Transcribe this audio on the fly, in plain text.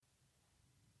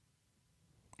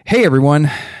Hey everyone,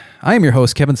 I am your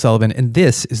host, Kevin Sullivan, and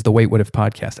this is the Wait What If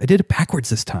podcast. I did it backwards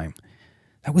this time.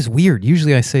 That was weird.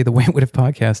 Usually I say the Wait What If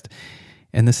podcast,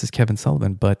 and this is Kevin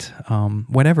Sullivan, but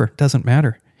whatever, doesn't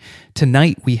matter.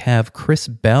 Tonight we have Chris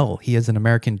Bell. He is an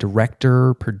American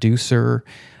director, producer.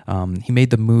 He made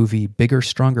the movie Bigger,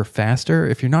 Stronger, Faster.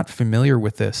 If you're not familiar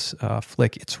with this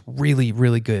flick, it's really,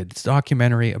 really good. It's a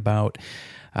documentary about...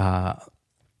 it's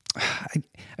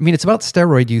about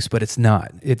steroid use, but it's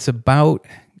not. It's about,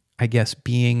 I guess,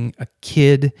 being a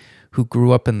kid who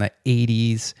grew up in the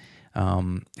 80s,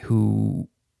 who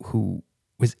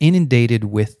was inundated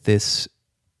with this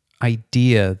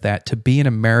idea that to be an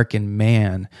American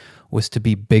man was to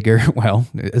be bigger, well,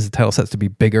 as the title says, to be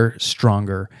bigger,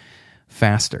 stronger,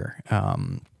 faster.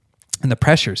 And the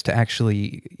pressures to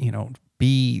actually,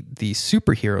 be the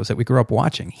superheroes that we grew up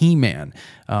watching. He-Man,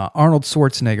 Arnold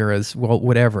Schwarzenegger as, well,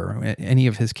 whatever, any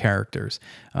of his characters.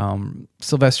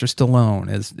 Sylvester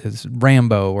Stallone as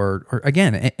Rambo, or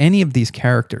again, any of these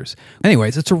characters.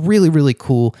 Anyways, it's a really, really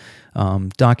cool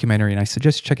documentary, and I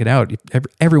suggest you check it out.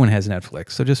 Everyone has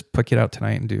Netflix, so just pick it out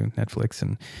tonight and do Netflix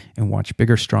and watch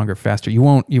Bigger, Stronger, Faster. You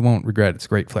won't regret it. It's a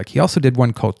great flick. He also did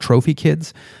one called Trophy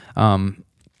Kids.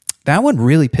 That one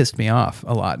really pissed me off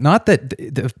a lot. Not that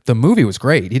the movie was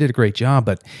great. He did a great job,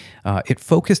 but it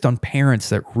focused on parents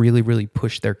that really, really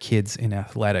push their kids in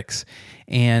athletics.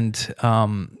 And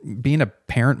being a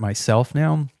parent myself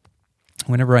now,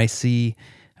 whenever I see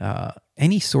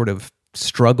any sort of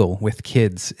struggle with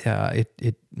kids,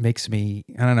 it makes me,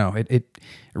 I don't know, it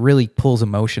really pulls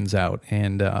emotions out,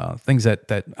 and things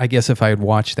that I guess if I had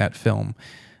watched that film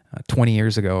 20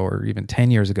 years ago or even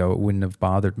 10 years ago, it wouldn't have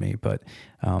bothered me. But,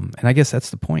 and I guess that's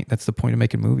the point. That's the point of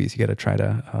making movies. You got to try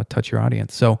to touch your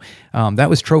audience. So that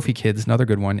was Trophy Kids, another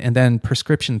good one. And then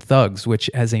Prescription Thugs, which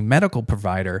as a medical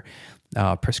provider,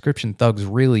 Prescription Thugs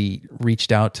really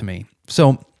reached out to me.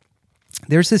 So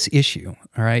there's this issue,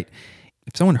 all right?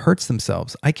 If someone hurts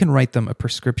themselves, I can write them a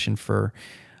prescription for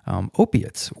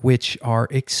opiates, which are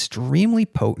extremely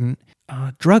potent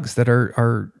drugs that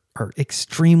are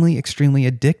extremely, extremely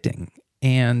addicting.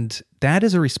 And that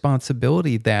is a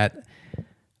responsibility that,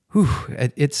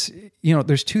 it's,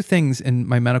 there's two things in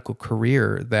my medical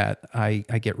career that I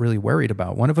get really worried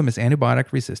about. One of them is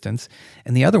antibiotic resistance,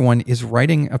 and the other one is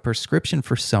writing a prescription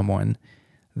for someone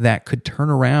that could turn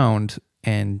around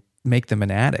and make them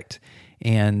an addict.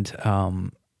 And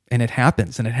it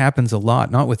happens a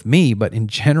lot, not with me, but in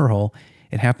general,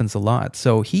 it happens a lot.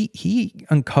 So he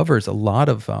uncovers a lot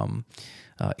of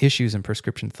issues in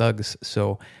Prescription Thugs,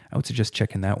 so I would suggest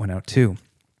checking that one out too.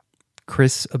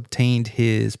 Chris obtained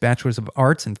his Bachelor's of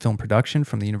Arts in Film Production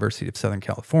from the University of Southern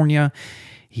California.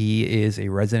 He is a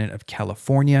resident of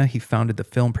California. He founded the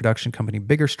film production company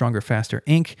Bigger, Stronger, Faster,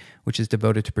 Inc., which is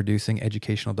devoted to producing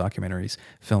educational documentaries,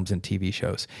 films, and TV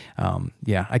shows.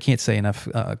 I can't say enough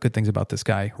good things about this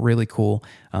guy. Really cool.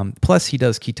 Plus, he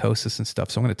does ketosis and stuff,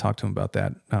 so I'm going to talk to him about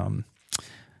that.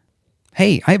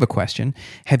 Hey, I have a question.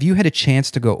 Have you had a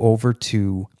chance to go over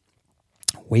to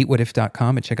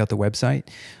waitwhatif.com and check out the website?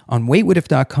 On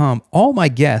waitwhatif.com, all my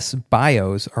guests'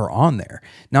 bios are on there.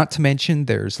 Not to mention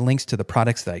there's links to the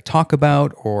products that I talk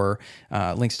about, or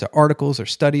links to articles or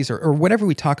studies or whatever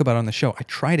we talk about on the show. I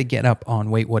try to get up on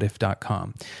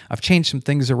waitwhatif.com. I've changed some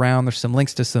things around. There's some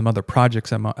links to some other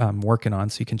projects I'm working on,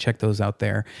 so you can check those out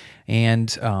there. And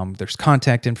there's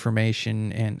contact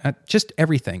information and just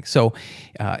everything. So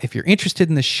if you're interested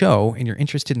in the show and you're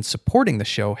interested in supporting the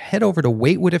show, head over to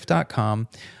waitwhatif.com.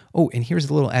 Oh, and here's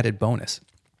a little added bonus.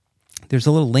 There's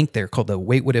a little link there called the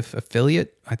Wait What If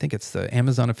affiliate. I think it's the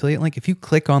Amazon affiliate link. If you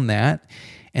click on that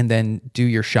and then do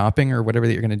your shopping or whatever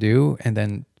that you're going to do, and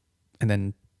then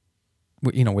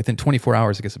within 24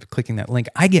 hours, I guess, of clicking that link,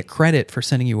 I get credit for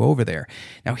sending you over there.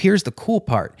 Now, here's the cool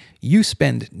part. You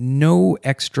spend no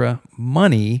extra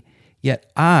money,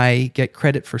 yet I get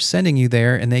credit for sending you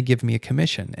there, and they give me a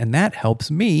commission. And that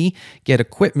helps me get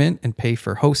equipment and pay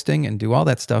for hosting and do all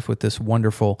that stuff with this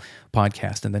wonderful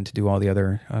podcast, and then to do all the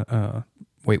other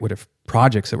Wait What If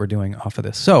projects that we're doing off of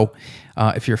this. So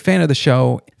if you're a fan of the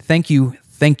show, thank you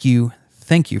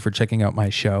for checking out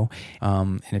my show.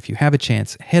 And if you have a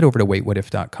chance, head over to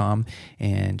waitwhatif.com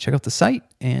and check out the site.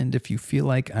 And if you feel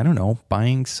like, I don't know,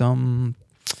 buying some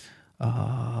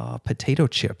potato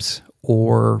chips,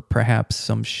 or perhaps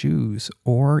some shoes,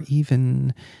 or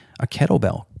even a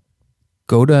kettlebell,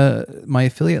 go to my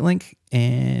affiliate link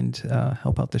and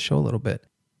help out the show a little bit.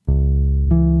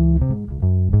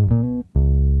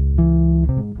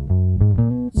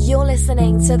 You're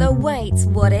listening to the Wait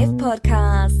What If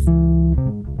podcast.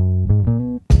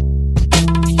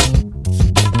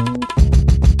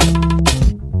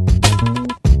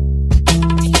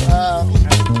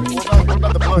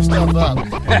 more stuff up.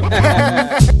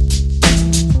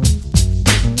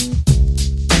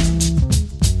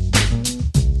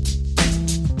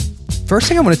 First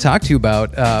thing I want to talk to you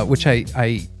about, which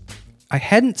I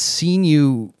hadn't seen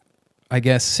you, I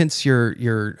guess, since your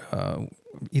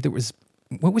either it was,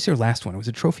 what was your last one? It was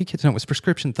a Trophy Kids? No, it was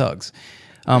Prescription Thugs.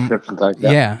 Prescription Thugs,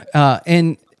 yeah.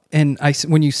 And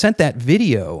when you sent that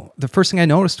video, the first thing I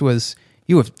noticed was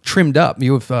you have trimmed up,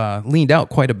 you have leaned out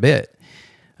quite a bit.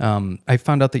 I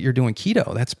found out that you're doing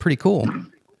keto. That's pretty cool.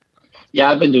 Yeah,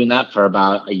 I've been doing that for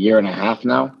about a year and a half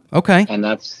now. Okay. And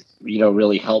that's,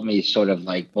 really helped me sort of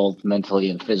like both mentally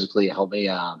and physically. It helped me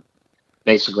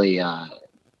basically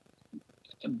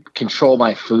control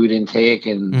my food intake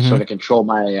and sort of control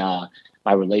my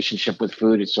my relationship with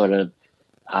food. It sort of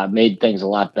made things a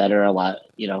lot better, a lot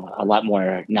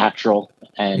more natural.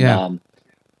 And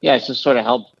it's just sort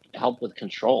of help with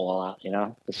control a lot,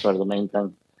 It's sort of the main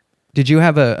thing. Did you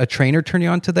have a trainer turn you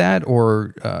on to that,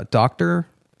 or a doctor?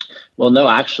 Well, no,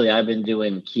 actually I've been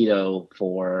doing keto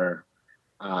for,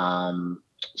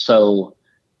 so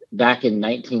back in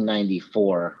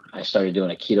 1994, I started doing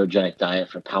a ketogenic diet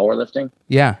for powerlifting.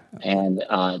 Yeah. And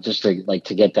just to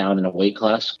get down in a weight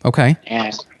class. Okay.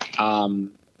 And,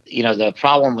 the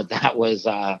problem with that was,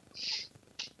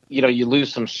 you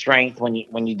lose some strength when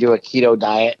you do a keto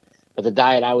diet. But the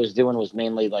diet I was doing was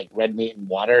mainly like red meat and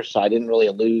water, so I didn't really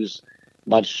lose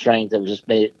much strength. It was just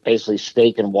basically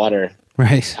steak and water,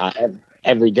 right?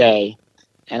 Every day.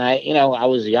 And I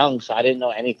was young, so I didn't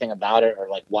know anything about it or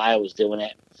like why I was doing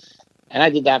it. And I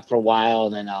did that for a while,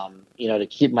 and then to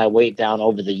keep my weight down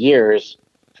over the years,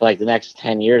 for like the next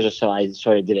 10 years or so, I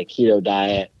sort of did a keto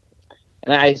diet,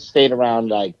 and I stayed around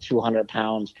like 200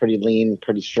 pounds, pretty lean,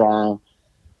 pretty strong.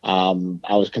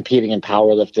 I was competing in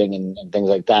powerlifting and things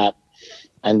like that.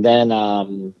 And then I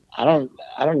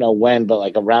don't know when, but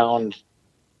like around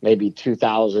maybe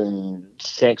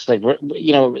 2006, like a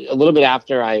little bit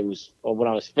after when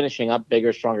I was finishing up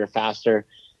Bigger, Stronger, Faster,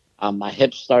 my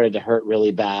hips started to hurt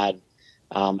really bad.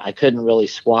 I couldn't really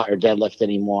squat or deadlift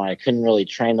anymore. I couldn't really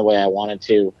train the way I wanted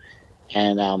to,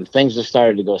 and things just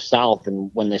started to go south. And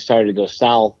when they started to go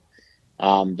south,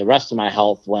 the rest of my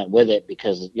health went with it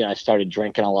because I started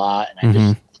drinking a lot, and I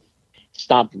just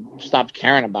stopped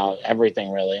caring about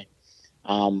everything really.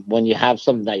 When you have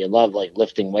something that you love, like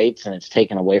lifting weights, and it's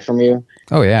taken away from you,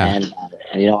 and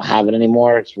you don't have it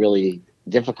anymore, it's really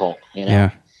difficult,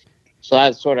 Yeah. So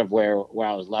that's sort of where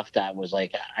I was left at, was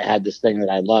like I had this thing that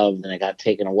I loved and it got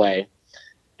taken away.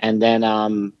 And then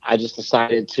I just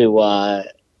decided to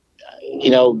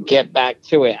get back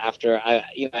to it after I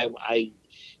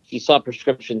if you saw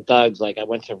Prescription Thugs, like I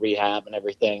went to rehab and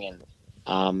everything,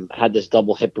 and had this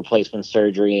double hip replacement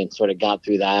surgery and sort of got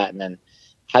through that, and then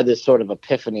had this sort of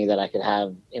epiphany that I could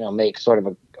have, make sort of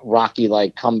a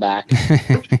Rocky-like comeback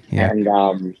and,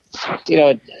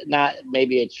 not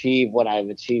maybe achieve what I've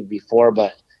achieved before,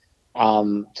 but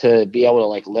to be able to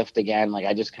like lift again. Like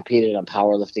I just competed in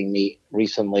powerlifting meet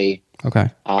recently. Okay.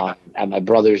 At my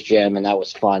brother's gym, and that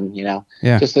was fun,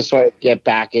 just to sort of get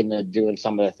back into doing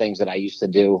some of the things that I used to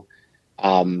do,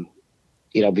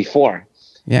 before.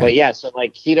 Yeah. But yeah, so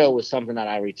like keto was something that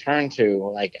I returned to.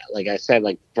 Like I said,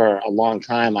 like for a long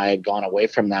time, I had gone away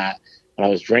from that when I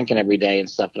was drinking every day and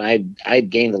stuff. And I had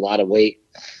gained a lot of weight.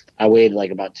 I weighed like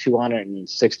about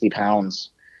 260 pounds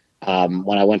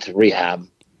when I went to rehab.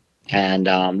 And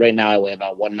right now I weigh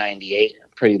about 198,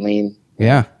 pretty lean.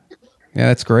 Yeah. Yeah,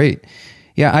 that's great.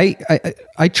 Yeah,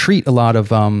 I treat a lot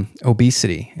of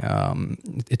obesity.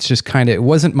 It's just kind of, it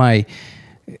wasn't my,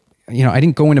 I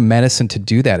didn't go into medicine to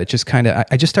do that. It just kind of,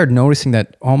 I just started noticing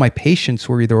that all my patients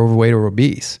were either overweight or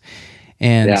obese.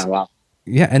 And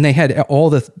and they had all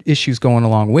the issues going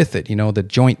along with it, the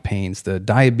joint pains, the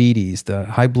diabetes, the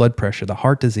high blood pressure, the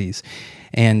heart disease.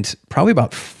 And probably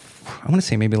about, I want to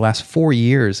say maybe the last 4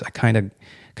 years, I kind of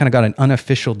got an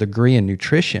unofficial degree in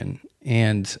nutrition.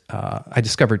 And I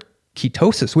discovered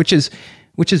ketosis, which is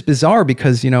bizarre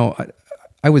because,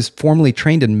 I was formally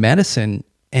trained in medicine,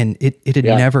 and it had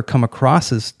never come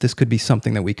across as this could be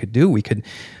something that we could do. We could,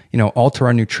 alter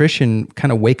our nutrition,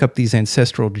 kind of wake up these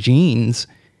ancestral genes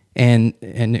and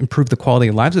improve the quality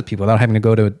of lives of people without having to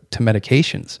go to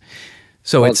medications.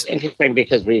 So it's interesting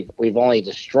because we've only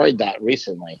destroyed that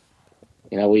recently.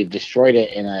 We've destroyed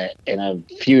it in a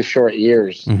few short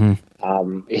years. Mm-hmm.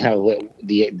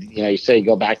 You say you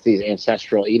go back to these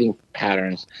ancestral eating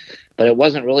patterns, but it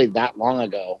wasn't really that long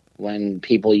ago when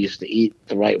people used to eat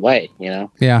the right way,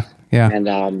 Yeah.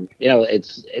 And,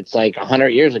 it's like 100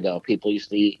 years ago, people used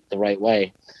to eat the right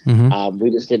way. Mm-hmm. We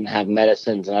just didn't have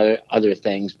medicines and other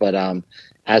things, but,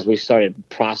 as we started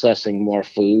processing more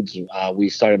foods, we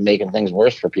started making things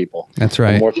worse for people. That's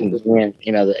right. The more convenient,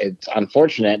 it's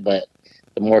unfortunate, but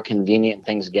the more convenient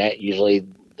things get, usually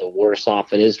the worse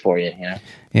off it is for you.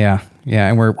 Yeah,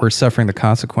 and we're suffering the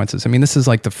consequences. I mean, this is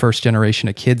like the first generation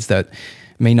of kids that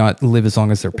may not live as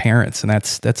long as their parents, and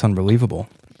that's unbelievable.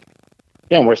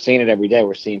 Yeah, and we're seeing it every day.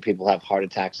 We're seeing people have heart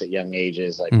attacks at young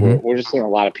ages. Like we're just seeing a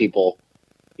lot of people,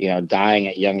 dying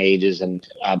at young ages, and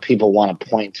people want to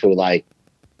point to like,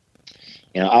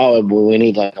 we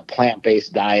need like a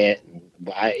plant-based diet.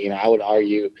 I would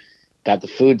argue that the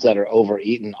foods that are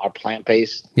overeaten are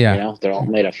plant-based. Yeah. They're all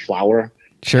made of flour.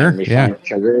 Sure. And refined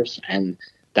sugars, and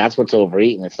that's what's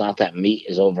overeaten. It's not that meat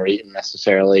is overeaten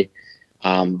necessarily,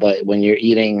 but when you're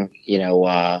eating,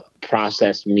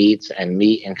 processed meats and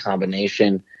meat in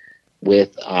combination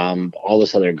with all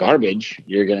this other garbage,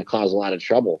 you're going to cause a lot of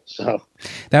trouble. So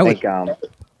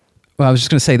well, I was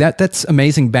just going to say that's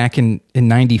amazing. Back in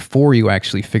 94, you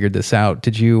actually figured this out.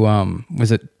 Did you,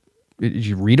 did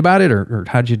you read about it or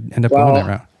how'd you end up going that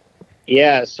route?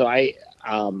 Yeah. So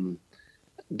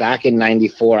back in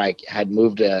 94, I had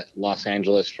moved to Los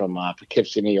Angeles from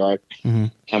Poughkeepsie, New York. Mm-hmm.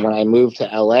 And when I moved to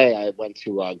LA, I went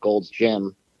to Gold's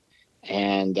Gym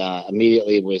and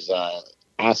immediately was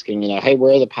asking, hey,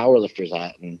 where are the powerlifters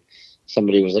at? And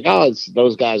somebody was like, oh, it's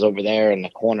those guys over there in the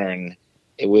corner. And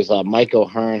it was Mike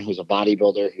O'Hearn, who's a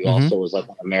bodybuilder, who also was like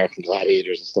American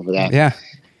Gladiators and stuff like that.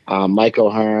 Yeah. Mike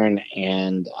O'Hearn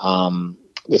and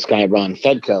this guy, Ron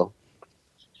Fedko.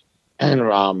 And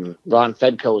Ron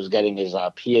Fedko was getting his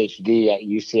PhD at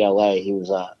UCLA. He was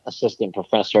an assistant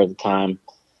professor at the time,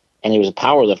 and he was a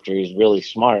power lifter. He was really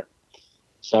smart.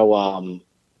 So,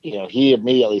 he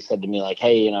immediately said to me, like,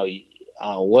 hey,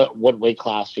 what weight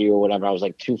class are you or whatever? I was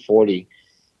like 240.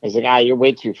 He's like, you're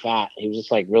way too fat. He was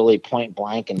just like really point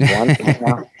blank and blunt.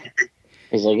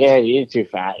 He's like, yeah, you're too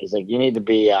fat. He's like, you need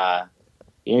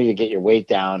to get your weight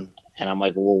down. And I'm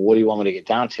like, well, what do you want me to get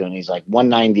down to? And he's like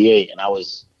 198. And I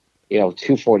was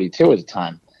 242 at the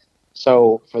time.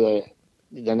 So for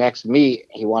the next meet,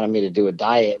 he wanted me to do a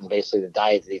diet, and basically the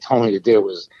diet that he told me to do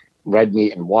was red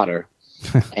meat and water.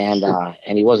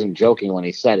 and he wasn't joking when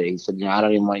he said it. He said, I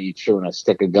don't even want you chewing a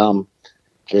stick of gum.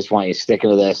 I just want you sticking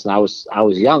to this. And I was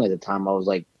young at the time. I was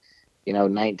like,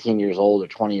 19 years old or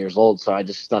 20 years old. So I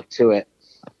just stuck to it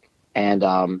and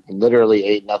literally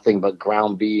ate nothing but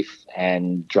ground beef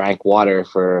and drank water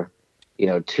for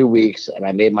 2 weeks, and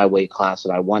I made my weight class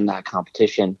and I won that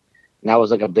competition. And that was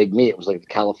like a big meet. It was like the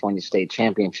California State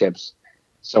Championships.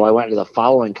 So I went to the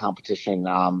following competition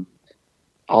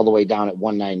all the way down at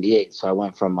 198. So I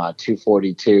went from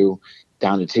 242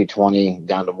 down to 220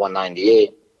 down to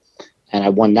 198. And I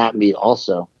won that meet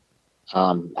also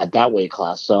at that weight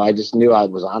class. So I just knew I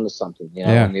was onto something.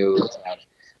 I knew that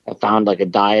I found like a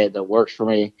diet that works for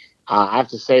me. I have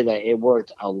to say that it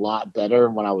worked a lot better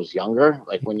when I was younger.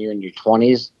 Like when you're in your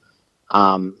 20s,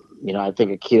 I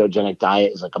think a ketogenic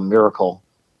diet is like a miracle.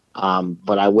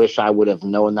 But I wish I would have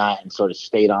known that and sort of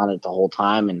stayed on it the whole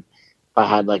time. And if I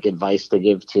had like advice to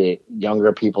give to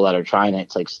younger people that are trying it,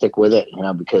 it's like stick with it,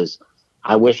 because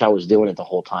I wish I was doing it the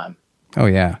whole time. Oh,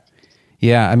 yeah.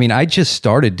 Yeah. I mean, I just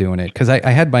started doing it because I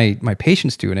had my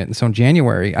patients doing it. And so in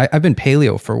January, I've been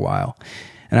paleo for a while.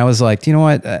 And I was like, you know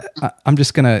what? I'm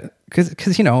just going to,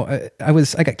 because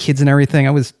I got kids and everything.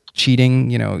 I was cheating,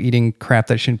 eating crap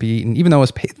that I shouldn't be eating, even though I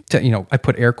was, I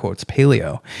put air quotes,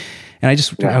 paleo. And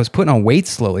I was putting on weight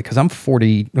slowly because I'm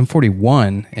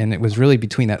 41. And it was really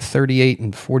between that 38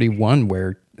 and 41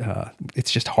 where it's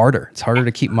just harder. It's harder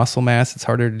to keep muscle mass. It's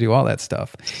harder to do all that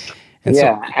stuff.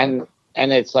 And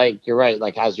and it's like, you're right.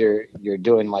 Like as you're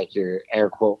doing like your air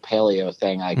quote paleo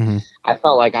thing, like I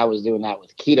felt like I was doing that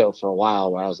with keto for a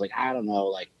while where I was like, I don't know,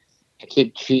 like I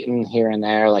keep cheating here and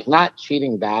there, like not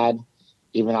cheating bad,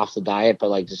 even off the diet, but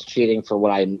like just cheating for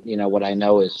what I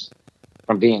know is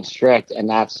from being strict. And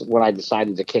that's when I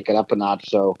decided to kick it up a notch.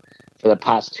 So for the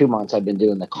past 2 months, I've been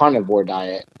doing the carnivore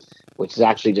diet, which is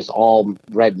actually just all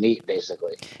red meat,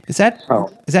 basically. Is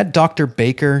that Dr.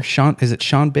 Baker? Is it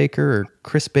Sean Baker or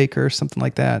Chris Baker or something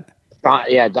like that?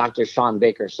 Yeah, Dr. Sean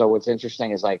Baker. So what's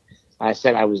interesting is like I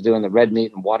said, I was doing the red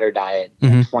meat and water diet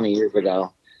 20 years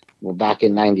ago. Well, back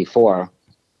in 94,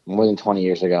 more than 20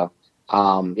 years ago.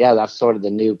 That's sort of the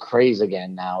new craze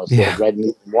again now. It's the red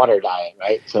meat and water diet,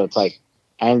 right? So it's like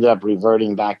I ended up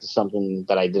reverting back to something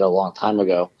that I did a long time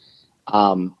ago.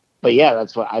 But yeah,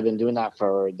 that's what I've been doing that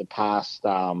for the past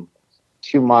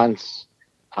 2 months.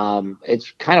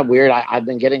 It's kind of weird. I've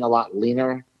been getting a lot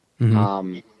leaner.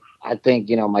 I think,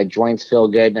 my joints feel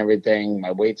good and everything.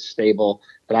 My weight's stable,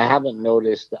 but I haven't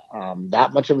noticed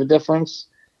that much of a difference.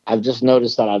 I've just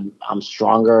noticed that I'm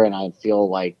stronger and I feel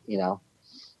like,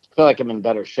 feel like I'm in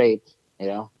better shape,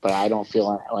 but I don't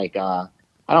feel like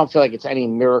it's any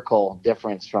miracle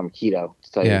difference from keto,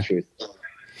 to tell you the truth.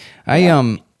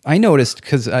 I noticed,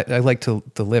 because I like to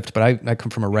lift, but I come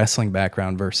from a wrestling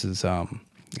background versus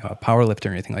power lifter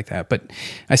or anything like that. But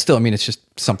I mean, it's just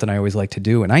something I always like to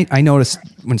do. And I noticed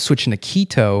when switching to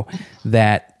keto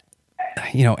that,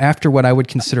 after what I would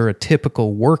consider a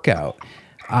typical workout,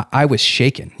 I was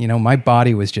shaken. My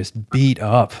body was just beat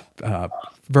up.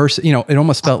 Versus, it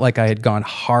almost felt like I had gone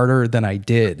harder than I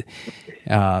did.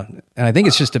 And I think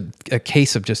it's just a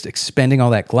case of just expending all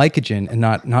that glycogen and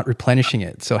not replenishing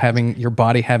it. So your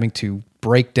body having to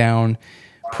break down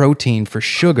protein for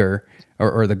sugar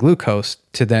or the glucose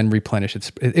to then replenish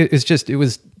it. It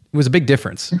was a big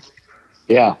difference.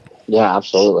 Yeah,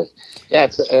 absolutely. Yeah,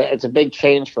 it's a big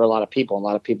change for a lot of people. A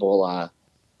lot of people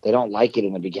they don't like it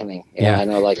in the beginning. I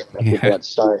know people that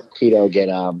start keto get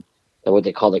what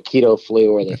they call the keto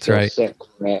flu, or they feel sick.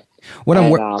 Right?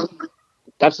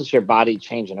 That's just your body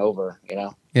changing over,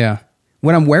 Yeah.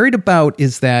 What I'm worried about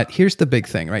is that here's the big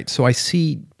thing, right? So I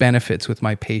see benefits with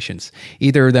my patients,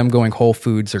 either them going whole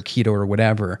foods or keto or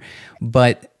whatever,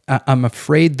 but I'm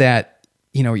afraid that,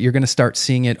 you're going to start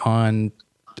seeing it on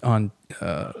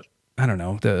I don't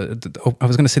know, I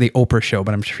was going to say the Oprah show,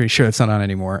 but I'm pretty sure it's not on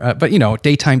anymore. But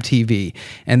daytime TV,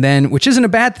 and then, which isn't a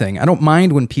bad thing. I don't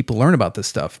mind when people learn about this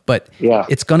stuff, but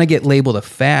it's going to get labeled a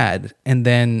fad, and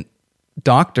then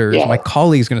doctors, my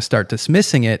colleagues, going to start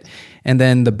dismissing it, and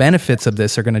then the benefits of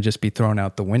this are going to just be thrown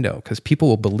out the window because people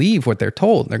will believe what they're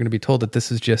told. They're going to be told that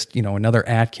this is just another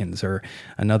Atkins or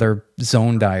another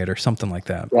zone diet or something like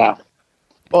that. Yeah.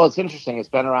 Well, it's interesting. It's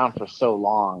been around for so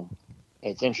long.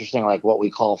 It's interesting, like what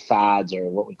we call fads, or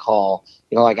what we call,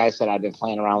 like I said, I've been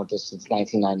playing around with this since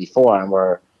 1994, and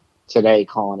we're today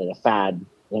calling it a fad.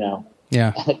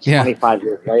 Yeah. 25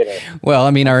 years later. Well,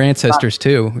 I mean, our ancestors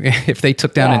too. If they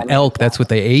took down an elk, that's what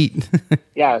they ate.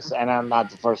 Yes, and I'm not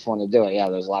the first one to do it. Yeah,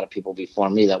 there's a lot of people before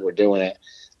me that were doing it.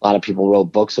 A lot of people wrote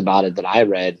books about it that I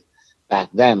read back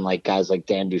then, like guys like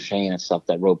Dan Duchaine and stuff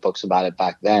that wrote books about it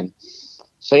back then.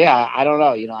 So yeah, I don't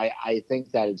know. I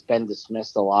think that it's been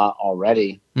dismissed a lot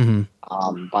already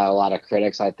by a lot of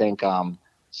critics. I think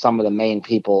some of the main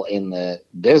people in the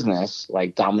business,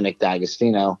 like Dominic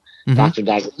D'Agostino, Dr.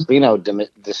 D'Agostino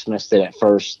dismissed it at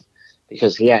first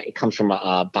because it comes from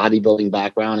a bodybuilding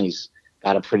background. He's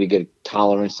got a pretty good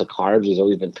tolerance to carbs. He's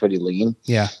always been pretty lean.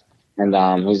 Yeah. And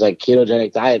he's like,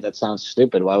 ketogenic diet, that sounds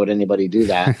stupid. Why would anybody do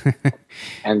that?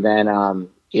 And then,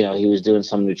 he was doing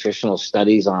some nutritional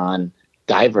studies on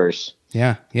divers.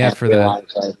 Yeah, for that.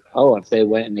 Like, if they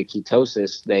went into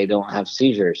ketosis, they don't have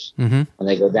seizures when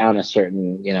they go down a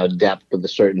certain, depth with a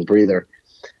certain breather.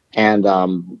 And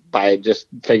by just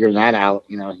figuring that out,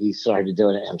 he started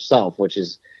doing it himself, which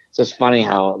is just funny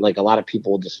how, like, a lot of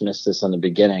people dismiss this in the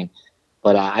beginning.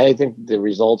 But I think the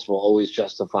results will always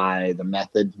justify the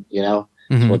method,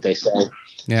 is what they say.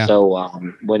 Yeah. So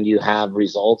when you have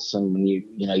results and when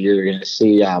you're going to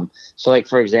see, so like,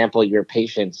 for example, your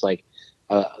patients, like,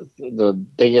 the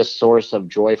biggest source of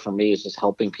joy for me is just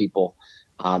helping people.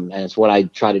 And it's what I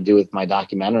try to do with my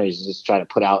documentaries, is just try to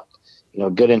put out,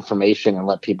 good information and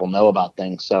let people know about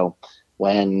things. So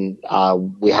when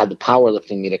we had the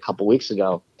powerlifting meet a couple weeks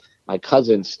ago, my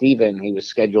cousin, Steven, he was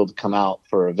scheduled to come out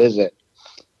for a visit.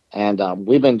 And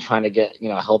we've been trying to get,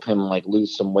 help him like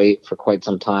lose some weight for quite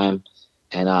some time,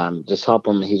 and just help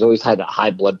him. He's always had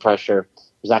high blood pressure.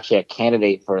 He was actually a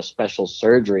candidate for a special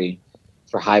surgery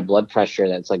for high blood pressure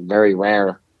that's like very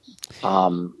rare.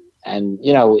 And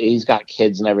he's got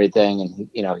kids and everything,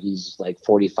 and he's like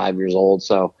 45 years old,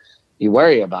 so you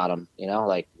worry about him,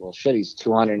 like, well, shit, he's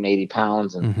 280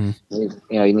 pounds and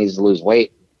he needs to lose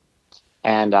weight.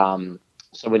 And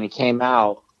so when he came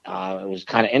out, it was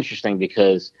kind of interesting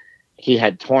because he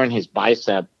had torn his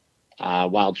bicep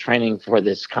while training for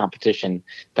this competition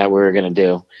that we were going to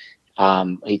do.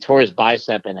 He tore his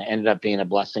bicep, and it ended up being a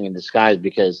blessing in disguise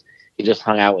because he just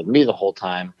hung out with me the whole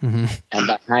time. And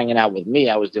by hanging out with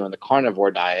me, I was doing the carnivore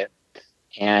diet.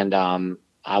 And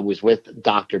I was with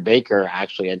Dr. Baker,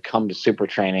 actually had come to Super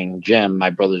Training Gym,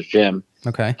 my brother's gym,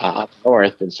 up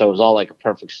north. And so it was all like a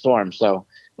perfect storm. So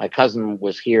my cousin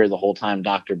was here the whole time.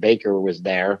 Dr. Baker was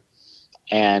there.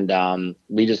 And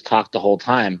we just talked the whole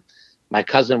time. My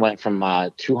cousin went from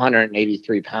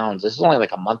 283 pounds. This is only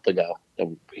like a month ago that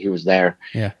he was there.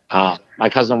 Yeah. My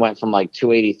cousin went from like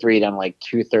 283 down to like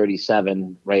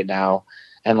 237 right now.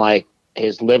 And like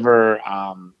his liver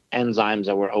enzymes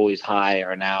that were always high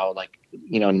are now like,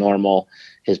 normal.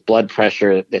 His blood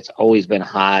pressure that's always been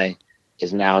high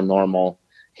is now normal.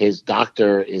 His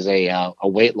doctor is a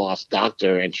weight loss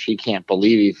doctor, and she can't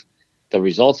believe the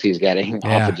results he's getting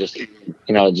off of just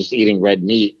eating red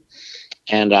meat.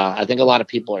 And I think a lot of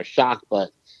people are shocked, but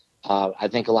I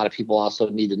think a lot of people also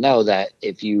need to know that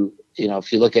if you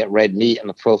look at red meat and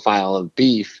the profile of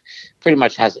beef, pretty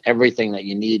much has everything that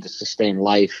you need to sustain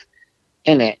life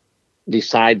in it,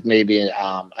 besides maybe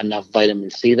enough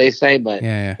vitamin C, they say, but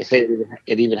they say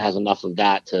it even has enough of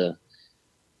that to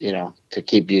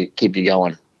keep you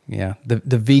going. Yeah,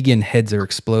 the vegan heads are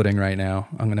exploding right now.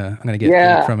 I'm gonna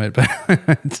get food from it, but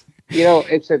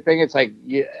it's a thing. It's like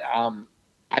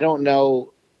I don't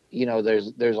know.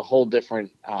 There's a whole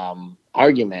different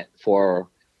argument for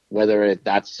whether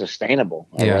that's sustainable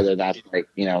or whether that's like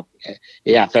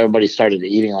if everybody started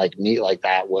eating like meat like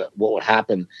that, what would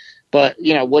happen? But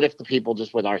what if the people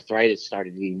just with arthritis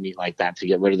started eating meat like that to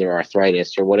get rid of their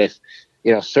arthritis, or what if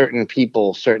certain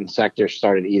people, certain sectors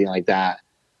started eating like that?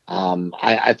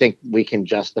 I think we can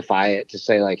justify it to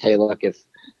say like, hey, look, if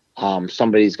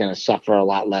somebody's going to suffer a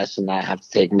lot less and not have to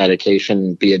take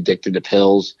medication, be addicted to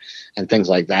pills and things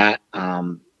like that,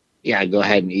 go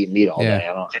ahead and eat meat all day.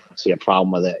 I don't see a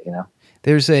problem with it.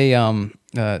 There's a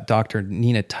Dr.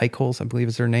 Nina Teichholz, I believe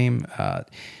is her name.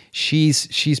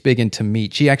 She's big into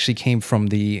meat. She actually came from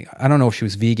I don't know if she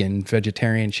was vegan,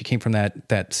 vegetarian. She came from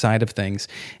that side of things,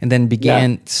 and then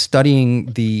began studying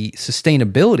the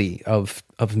sustainability of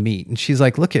meat. And she's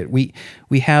like, look we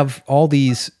have all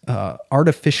these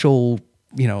artificial,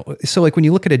 so like when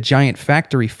you look at a giant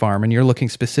factory farm and you're looking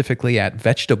specifically at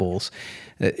vegetables,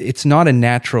 it's not a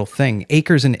natural thing.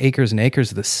 Acres and acres and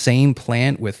acres of the same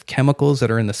plant with chemicals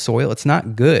that are in the soil. It's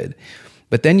not good.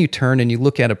 But then you turn and you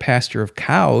look at a pasture of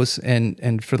cows,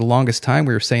 and for the longest time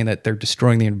we were saying that they're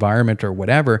destroying the environment or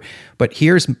whatever. But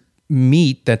here's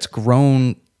meat that's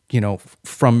grown,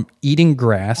 from eating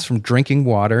grass, from drinking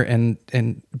water, and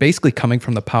basically coming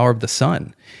from the power of the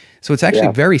sun. So it's actually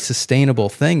a very sustainable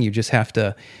thing. You just have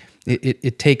to.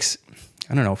 It takes.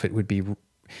 I don't know if it would be.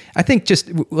 I think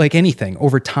just like anything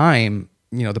over time,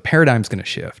 the paradigm's going to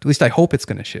shift. At least I hope it's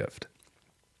going to shift.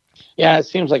 Yeah, it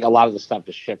seems like a lot of the stuff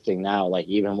is shifting now. Like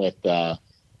even with,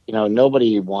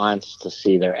 nobody wants to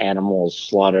see their animals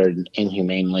slaughtered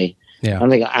inhumanely. Yeah,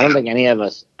 I don't think any of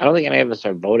us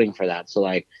are voting for that. So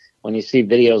like when you see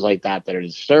videos like that are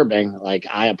disturbing, like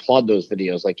I applaud those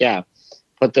videos. Like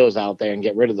put those out there and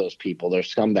get rid of those people. They're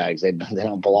scumbags. They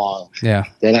don't belong. Yeah,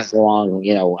 they don't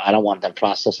belong. I don't want them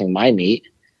processing my meat.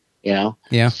 Yeah.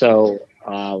 So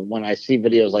when I see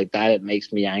videos like that, it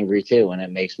makes me angry too, and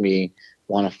it makes me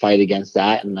want to fight against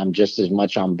that, and I'm just as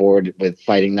much on board with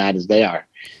fighting that as they are.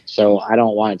 So I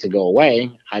don't want it to go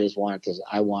away. I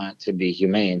want it to be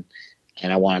humane,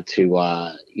 and I want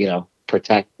to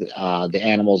protect the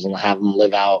animals and have them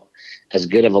live out as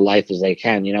good of a life as they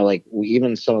can.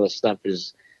 Even some of the stuff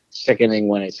is sickening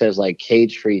when it says like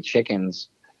cage-free chickens.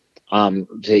 To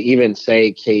even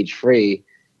say cage-free,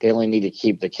 they only need to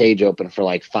keep the cage open for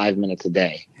like 5 minutes a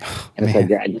day. And it's like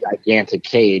a gigantic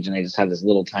cage, and they just have this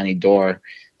little tiny door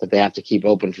that they have to keep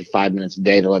open for 5 minutes a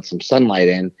day to let some sunlight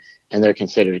in, and they're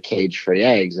considered cage-free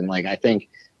eggs. And like I think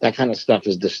that kind of stuff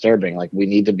is disturbing. Like we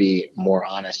need to be more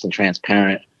honest and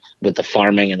transparent with the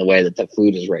farming and the way that the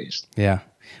food is raised. Yeah.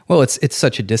 Well, it's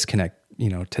such a disconnect,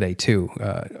 today too.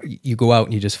 You go out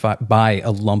and you just buy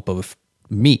a lump of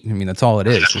meat. I mean, that's all it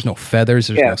is. There's no feathers,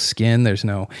 there's no skin, there's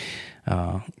no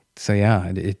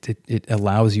it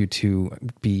allows you to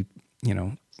be,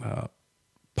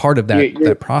 part of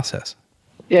that process.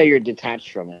 Yeah, you're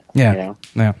detached from it. Yeah,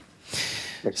 yeah.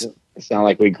 It's not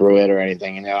like we grew it or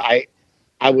anything.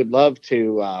 I would love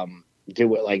to do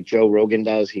what like Joe Rogan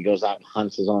does. He goes out and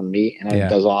hunts his own meat and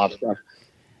does all that stuff.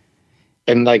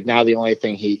 And like now, the only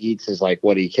thing he eats is like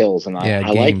what he kills, and I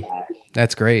like that.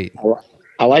 That's great.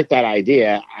 I like that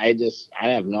idea. I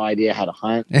have no idea how to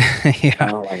hunt.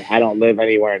 I don't live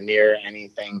anywhere near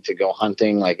anything to go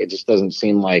hunting. Like it just doesn't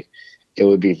seem like it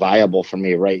would be viable for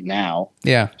me right now.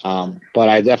 Yeah. But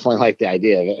I definitely like the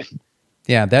idea of it.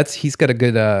 Yeah, he's got a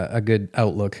good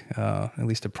outlook, at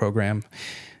least a program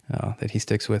that he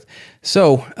sticks with.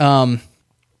 So,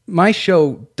 my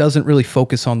show doesn't really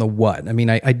focus on the what. I mean,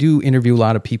 I do interview a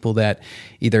lot of people that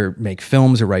either make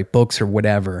films or write books or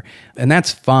whatever, and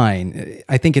that's fine.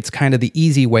 I think it's kind of the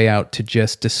easy way out to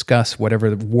just discuss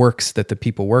whatever works that the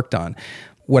people worked on.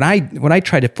 What I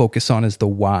try to focus on is the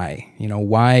why.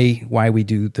 Why we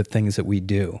do the things that we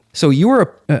do. So you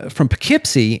were from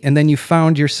Poughkeepsie, and then you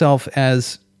found yourself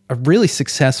as a really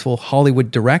successful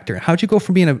Hollywood director. How'd you go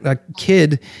from being a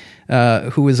kid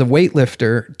who was a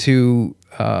weightlifter to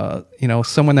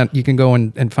someone that you can go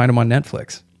and find him on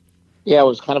Netflix? Yeah, it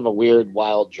was kind of a weird,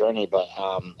 wild journey, but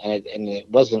and it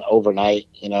wasn't overnight.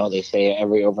 You know, they say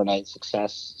every overnight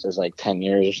success is like 10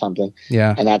 years or something,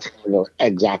 Yeah. and that's kind of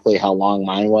exactly how long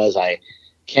mine was. I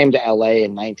came to LA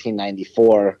in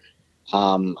 1994.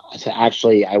 So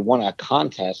actually, I won a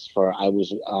contest for.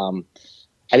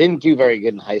 I didn't do very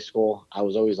good in high school. I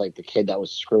was always like the kid that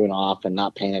was screwing off and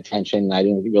not paying attention. I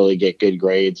didn't really get good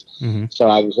grades, Hmm. so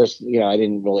I was just, I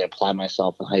didn't really apply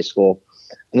myself in high school.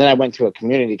 And then I went to a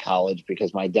community college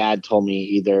because my dad told me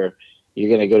either you're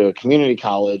going to go to a community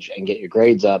college and get your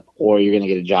grades up, or you're going to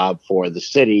get a job for the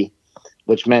city,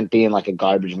 which meant being like a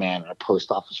garbage man or a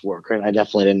post office worker. And I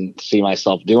definitely didn't see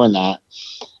myself doing that.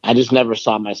 I just never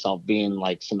saw myself being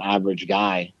like some average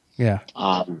guy Yeah.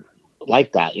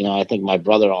 like that. I think my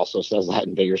brother also says that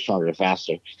in Bigger, Stronger,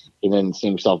 Faster. He didn't see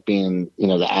himself being,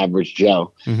 the average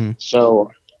Joe. Hmm.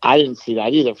 So I didn't see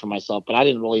that either for myself, but I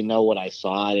didn't really know what I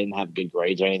saw. I didn't have good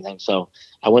grades or anything. So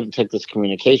I went and took this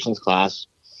communications class,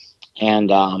 and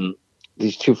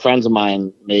these two friends of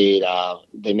mine they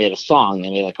made a song. They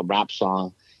made like a rap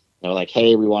song. They were like,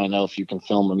 "Hey, we want to know if you can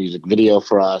film a music video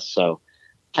for us." So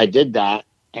I did that,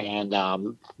 and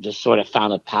just sort of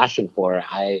found a passion for it.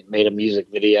 I made a music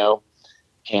video,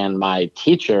 and my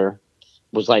teacher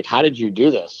was like, "How did you do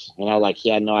this?" Like he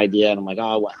had no idea. And I'm like,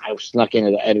 "Oh, I snuck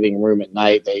into the editing room at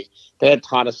night. They had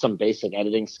taught us some basic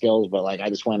editing skills, but like I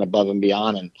just went above and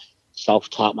beyond and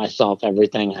self-taught myself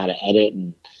everything, how to edit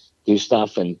and do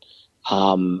stuff." And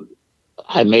um,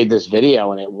 I made this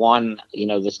video, and it won,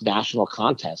 this national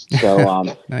contest. So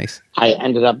Nice. I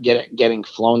ended up getting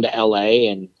flown to LA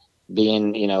and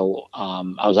being, I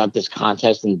was at this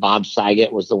contest, and Bob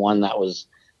Saget was the one that was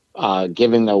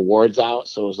giving the awards out.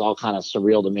 So it was all kind of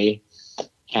surreal to me.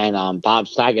 And Bob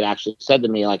Saget actually said to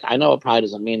me, like, "I know it probably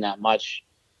doesn't mean that much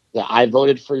that I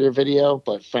voted for your video,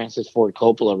 but Francis Ford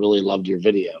Coppola really loved your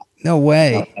video." No You know?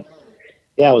 way.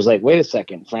 Yeah, I was like, "Wait a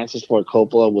second, Francis Ford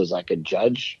Coppola was like a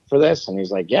judge for this?" And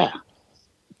he's like, "Yeah."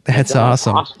 Like, That's oh, that's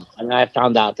awesome. awesome. And I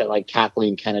found out that like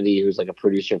Kathleen Kennedy, who's like a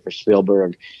producer for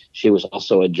Spielberg, she was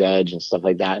also a judge and stuff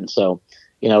like that. And so,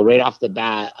 right off the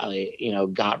bat, I,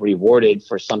 got rewarded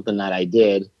for something that I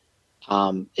did.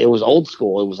 It was old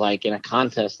school. It was like in a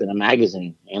contest in a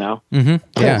magazine. Hmm.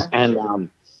 Yeah. And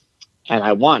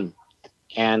I won.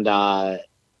 And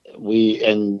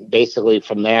and basically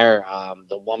from there,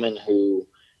 the woman who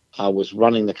was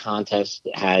running the contest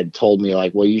had told me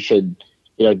like, "Well, you should,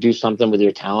 do something with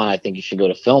your talent. I think you should go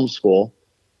to film school."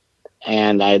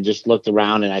 And I just looked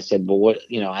around and I said, "Well, what,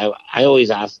 I always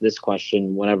ask this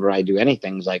question whenever I do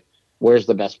anything, is like, where's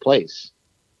the best place?"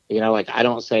 Like I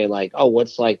don't say like, "Oh,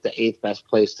 what's like the eighth best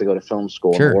place to go to film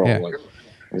school in the Sure. world?" Yeah. Like,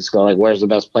 I just go like, "Where's the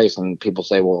best place?" And people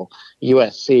say, "Well,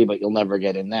 USC, but you'll never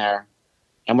get in there."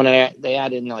 And when they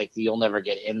add in like, "You'll never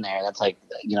get in there," that's like,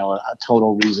 a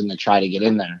total reason to try to get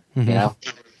in there. Hmm.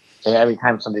 So every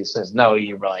time somebody says no,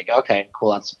 you're like, "Okay,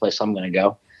 cool, that's the place I'm going to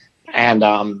go." And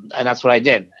that's what I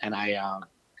did. And I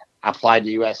applied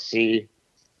to USC.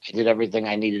 I did everything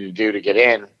I needed to do to get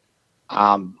in.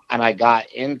 And I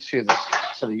got into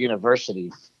the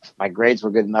university. My grades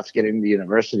were good enough to get into the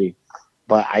university,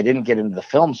 but I didn't get into the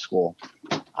film school.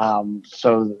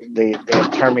 So they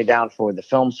turned me down for the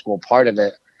film school part of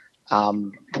it.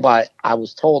 But I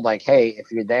was told like, "Hey,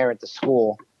 if you're there at the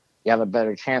school, you have a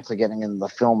better chance of getting into the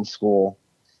film school,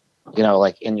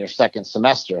 like in your second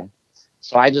semester."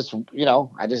 So I just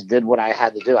did what I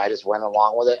had to do. I just went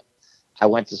along with it. I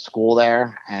went to school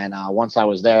there, and once I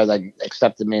was there, they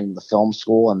accepted me into the film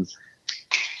school, and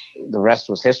the rest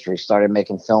was history. Started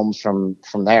making films from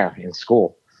there in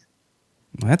school.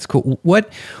 That's cool.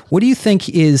 What do you think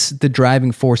is the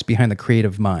driving force behind the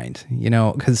creative mind?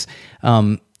 Because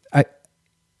I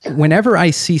whenever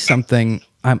I see something,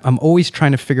 I'm always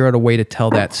trying to figure out a way to tell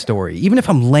that story. Even if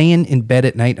I'm laying in bed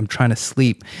at night, I'm trying to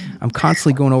sleep, I'm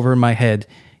constantly going over in my head,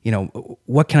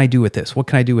 what can I do with this? What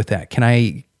can I do with that? Can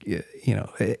I,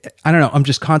 I don't know. I'm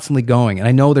just constantly going. And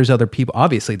I know there's other people,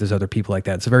 obviously there's other people like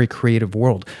that. It's a very creative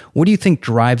world. What do you think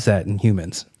drives that in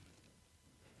humans?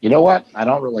 You know what? I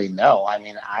don't really know. I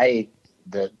mean,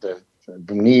 the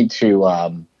need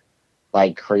to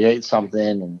like create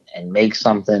something and make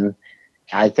something,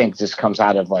 I think just comes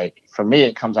out of like, for me,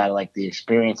 it comes out of like the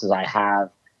experiences I have,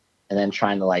 and then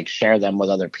trying to like share them with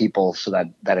other people so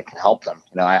that it can help them.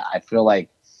 I feel like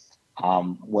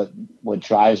what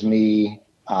drives me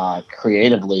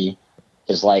creatively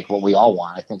is like what we all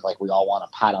want. I think like we all want a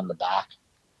pat on the back.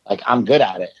 Like I'm good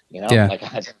at it, Yeah. like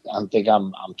I think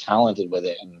I'm talented with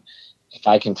it. And if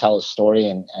I can tell a story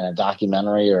in a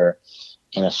documentary or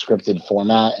in a scripted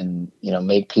format and,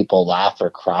 make people laugh or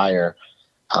cry or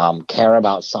care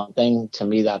about something, to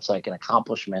me, that's like an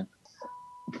accomplishment.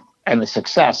 and the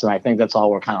success. And I think that's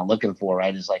all we're kind of looking for,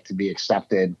 right? Is like to be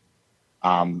accepted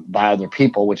by other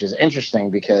people, which is interesting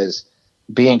because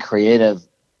being creative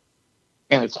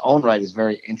in its own right is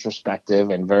very introspective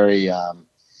and very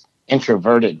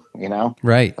introverted, you know?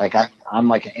 Right. Like I'm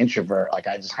like an introvert. Like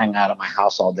I just hang out at my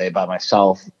house all day by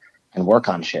myself and work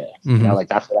on shit. You know, like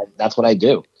that's what I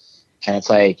do. And it's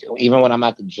like, even when I'm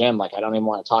at the gym, like I don't even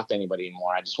want to talk to anybody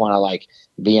anymore. I just want to like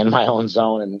be in my own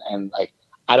zone and like,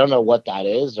 I don't know what that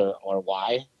is or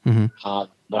why. But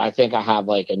I think I have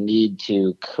like a need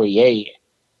to create,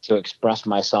 to express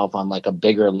myself on like a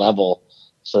bigger level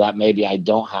so that maybe I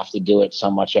don't have to do it so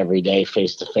much every day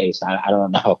face to face. I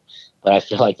don't know, but I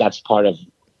feel like that's part of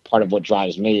what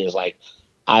drives me is like,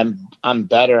 I'm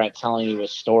better at telling you a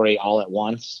story all at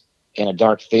once in a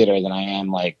dark theater than I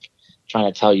am like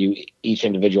trying to tell you each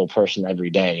individual person every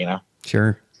day, you know?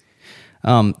 Sure.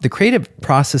 The creative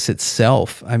process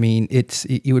itself, I mean,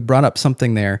 you had brought up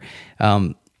something there.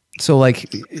 So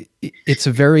like it's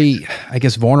a very, I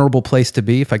guess, vulnerable place to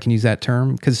be, if I can use that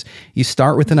term, because you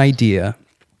start with an idea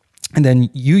and then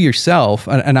you yourself,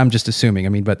 and I'm just assuming, I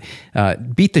mean, but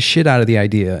beat the shit out of the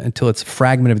idea until it's a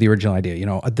fragment of the original idea. You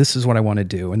know, this is what I want to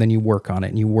do. And then you work on it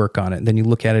and you work on it. And then you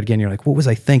look at it again, you're like, what was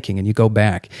I thinking? And you go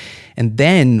back. And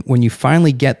then when you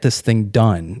finally get this thing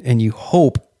done and you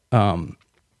hope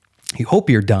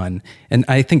you're done. And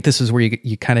I think this is where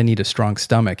you kind of need a strong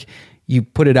stomach. You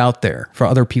put it out there for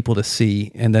other people to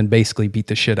see and then basically beat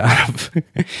the shit out of.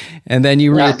 And then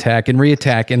you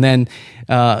reattack. And then,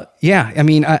 I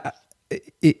mean,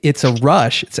 it's a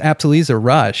rush. It's absolutely is a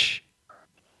rush.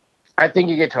 I think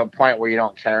you get to a point where you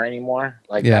don't care anymore.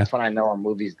 Like that's when I know a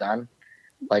movie's done.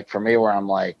 Like for me, where I'm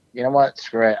like, you know what,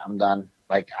 screw it, I'm done.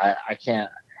 Like I can't.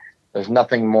 There's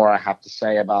nothing more I have to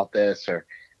say about this, or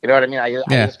you know what I mean. I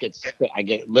just get sick. I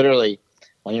get literally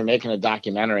when you're making a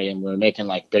documentary and we're making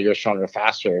like Bigger, Stronger,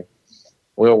 Faster.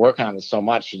 We were working on it so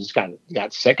much, you just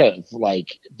got sick of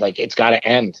like it's got to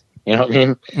end. You know what I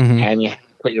mean? And you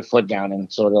put your foot down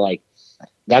and sort of like.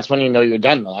 That's when you know you're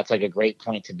done, though. That's like a great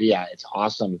point to be at. It's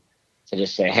awesome to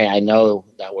just say, hey, I know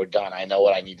that we're done. I know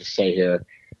what I need to say here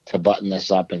to button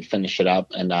this up and finish it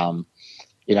up. And,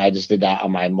 you know, I just did that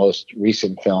on my most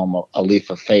recent film, A Leap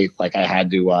of Faith. Like I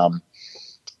had to, I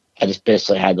just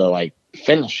basically had to like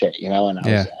finish it, you know, and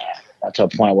I was to a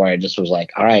point where I just was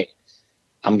like, all right,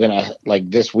 I'm going to like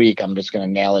this week, I'm just going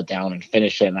to nail it down and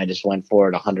finish it. And I just went for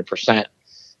it 100%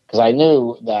 because I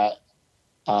knew that,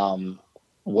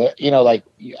 you know, like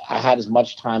I had as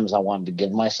much time as I wanted to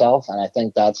give myself. And I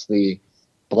think that's the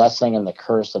blessing and the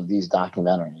curse of these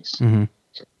documentaries.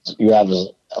 You have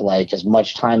as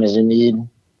much time as you need,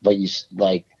 but you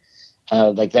like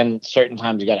then certain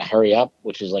times you got to hurry up,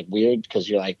 which is like weird. Cause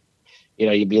you're like, you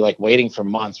know, you'd be like waiting for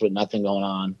months with nothing going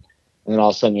on. And then all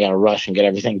of a sudden you got to rush and get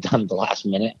everything done at the last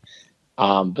minute.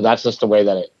 But that's just the way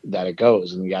that it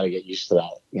goes. And you got to get used to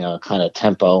that, you know, kind of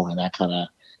tempo and that kind of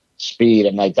speed.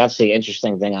 And like that's the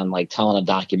interesting thing on like telling a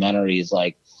documentary is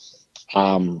like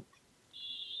do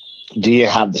you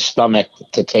have the stomach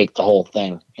to take the whole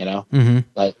thing, you know?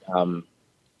 Like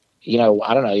you know,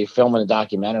 I don't know, you're filming a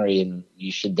documentary and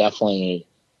you should definitely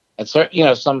at certain, you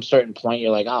know, some certain point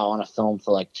you're like, oh, I want to film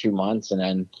for like 2 months and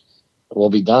then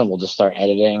we'll be done, we'll just start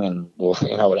editing and we'll,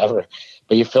 you know, whatever.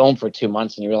 But you film for 2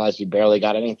 months and you realize you barely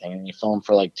got anything, and you film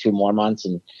for like 2 more months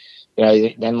and you know,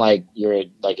 then like you're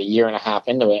like a year and a half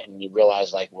into it and you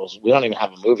realize like, well, we don't even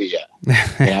have a movie yet,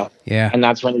 you know? And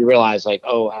that's when you realize like,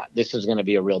 oh, this is going to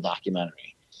be a real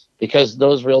documentary, because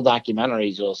those real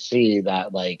documentaries, you'll see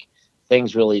that like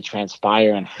things really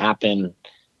transpire and happen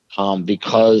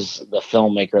because the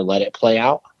filmmaker let it play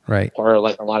out. Right. Or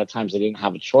like a lot of times they didn't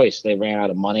have a choice. They ran out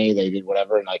of money. They did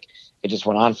whatever. And like, it just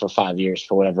went on for 5 years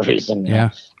for whatever reason. You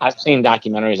know? I've seen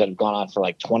documentaries that have gone on for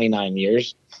like 29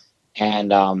 years.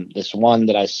 And this one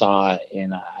that I saw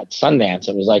at Sundance,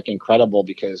 it was like incredible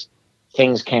because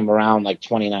things came around like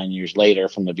 29 years later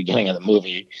from the beginning of the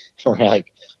movie. We're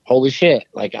like, holy shit.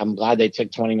 Like, I'm glad they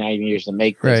took 29 years to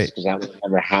make this because that would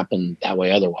never happen that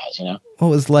way otherwise, you know?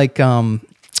 Well, it was like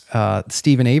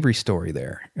Stephen Avery story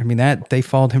there. I mean, that they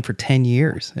followed him for 10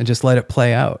 years and just let it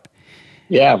play out.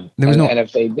 Yeah. There was and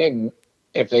if they didn't,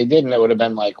 it would have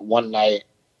been like one night,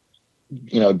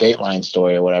 you know, Dateline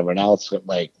story or whatever. Now it's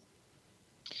like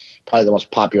probably the most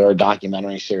popular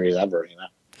documentary series ever, you know?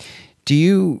 Do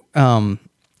you,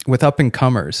 with up and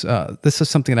comers, this is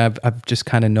something that I've just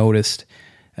kind of noticed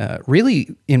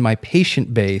really in my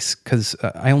patient base, because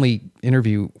I only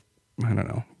interview, I don't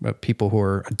know, people who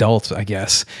are adults, I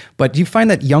guess. But do you find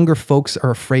that younger folks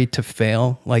are afraid to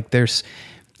fail? Like there's,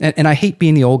 and I hate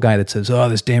being the old guy that says, oh,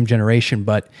 this damn generation,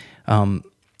 but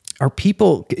are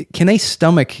people, can they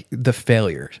stomach the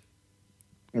failures?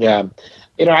 Yeah.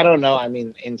 I don't know. I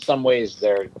mean, in some ways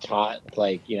they're taught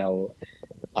like,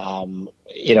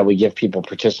 we give people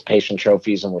participation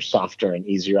trophies and we're softer and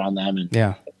easier on them and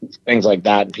Yeah. things like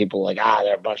that. And people are like,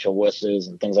 they're a bunch of wusses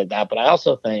and things like that. But I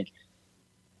also think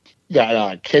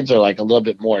that kids are like a little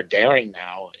bit more daring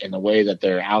now in the way that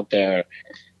they're out there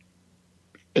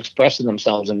expressing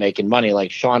themselves and making money.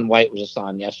 Like Shaun White was just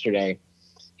on yesterday.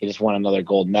 He just won another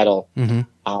gold medal.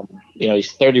 Mm-hmm.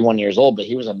 He's 31 years old, but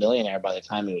he was a millionaire by the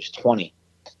time he was 20.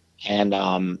 And,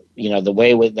 the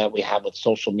way that we have with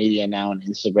social media now and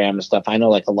Instagram and stuff, I know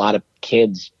like a lot of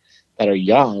kids that are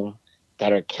young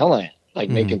that are killing it, like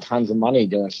making tons of money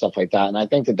doing stuff like that. And I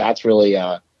think that that's really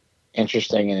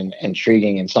interesting and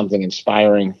intriguing and something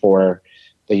inspiring for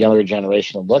the younger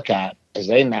generation to look at, as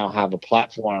they now have a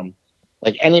platform.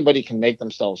 Like anybody can make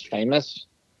themselves famous,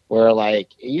 where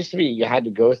like it used to be you had to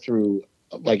go through,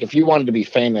 like if you wanted to be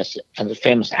famous and a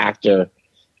famous actor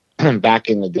back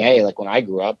in the day, like when I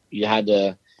grew up, you had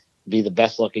to be the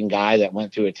best looking guy that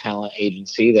went through a talent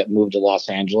agency that moved to Los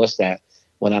Angeles, that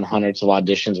went on hundreds of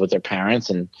auditions with their parents.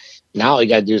 And now all you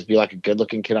got to do is be like a good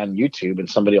looking kid on YouTube and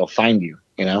somebody will find you,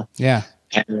 Yeah.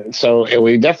 And so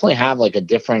we definitely have like a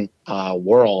different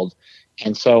world.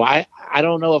 And so I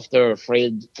don't know if they're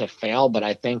afraid to fail, but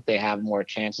I think they have more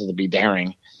chances to be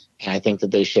daring. And I think that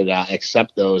they should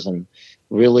accept those and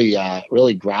really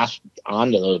grasp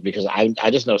onto those, because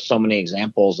I just know so many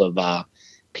examples of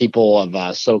people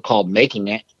of so-called making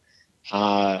it,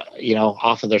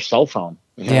 off of their cell phone.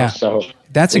 Yeah. So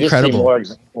that's incredible. More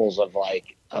examples of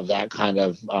that kind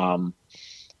of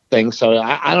thing. So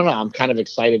I don't know. I'm kind of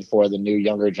excited for the new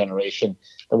younger generation.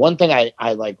 The one thing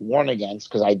I like warn against,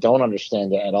 because I don't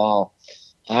understand it at all.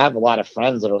 I have a lot of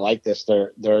friends that are like this.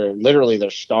 They're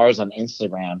stars on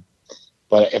Instagram.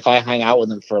 But if I hang out with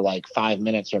them for like 5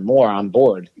 minutes or more, I'm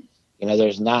bored.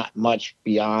 There's not much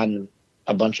beyond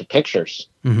a bunch of pictures,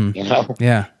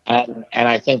 Yeah. And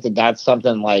I think that that's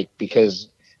something like, because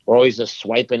we're always just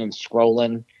swiping and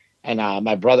scrolling. And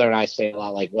my brother and I say a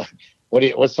lot like,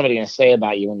 what's somebody going to say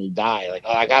about you when you die? Like,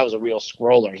 that guy was a real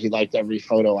scroller. He liked every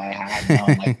photo I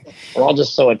had. Like, we're all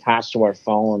just so attached to our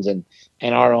phones and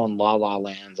our own la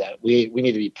lands that we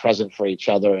need to be present for each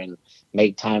other and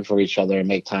make time for each other and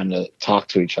make time to talk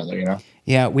to each other,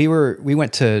 Yeah, we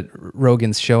went to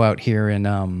Rogan's show out here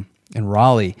in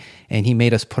Raleigh, and he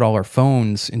made us put all our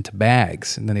phones into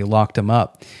bags, and then they locked them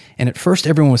up. And at first,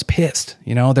 everyone was pissed.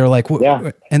 They're like,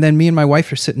 Yeah. And then me and my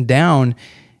wife are sitting down,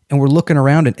 and we're looking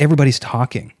around, and everybody's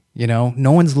talking. No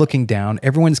one's looking down.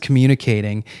 Everyone's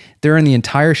communicating. During the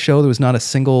entire show, there was not a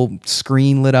single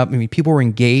screen lit up. I mean, people were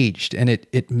engaged, and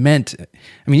it meant.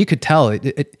 I mean, you could tell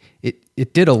it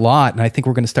did a lot, and I think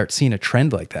we're going to start seeing a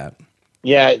trend like that.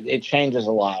 Yeah, it changes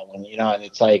a lot when and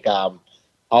it's like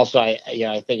also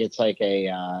I think it's like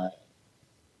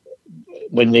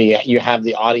when you have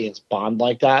the audience bond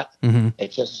like that,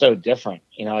 it's just so different.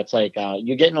 It's like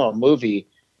you get into a movie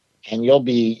and you'll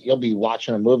be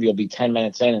watching a movie, you'll be 10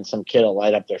 minutes in and some kid will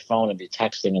light up their phone and be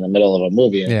texting in the middle of a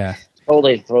movie. And yeah, it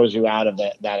totally throws you out of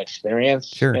that experience.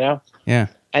 Sure. Yeah.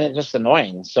 And it's just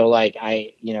annoying. So like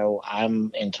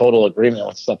I'm in total agreement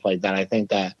with stuff like that. I think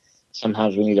that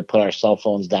sometimes we need to put our cell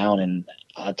phones down and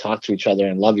talk to each other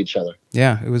and love each other.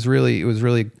 Yeah, it was really,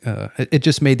 it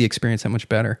just made the experience that much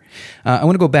better. I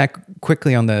want to go back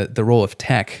quickly on the role of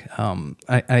tech.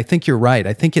 I think you're right.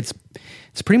 I think it's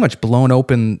pretty much blown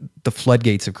open the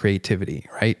floodgates of creativity,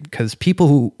 right? Because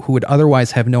people who would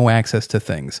otherwise have no access to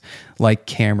things like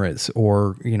cameras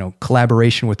or,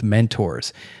 collaboration with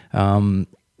mentors,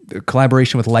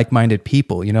 collaboration with like-minded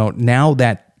people, now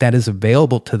that is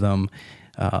available to them.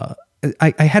 I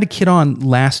had a kid on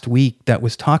last week that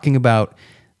was talking about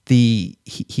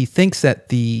he thinks that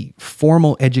the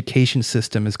formal education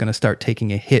system is going to start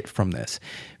taking a hit from this,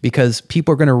 because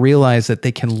people are going to realize that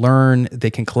they can learn,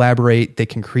 they can collaborate, they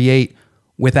can create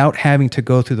without having to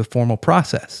go through the formal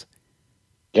process.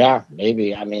 Yeah,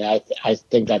 maybe. I mean, I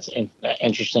think that's an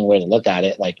interesting way to look at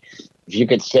it. Like, if you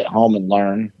could sit home and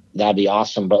learn, that'd be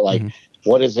awesome. But like,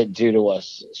 what does it do to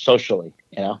us socially?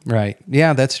 Right.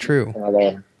 Yeah, that's true.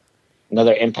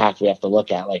 Another impact we have to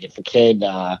look at. Like, if a kid,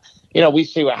 we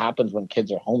see what happens when kids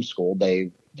are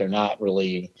homeschooled. They're not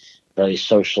really very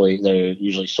socially. They're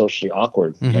usually socially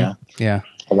awkward. Yeah.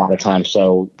 A lot of times.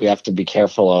 So we have to be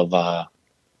careful of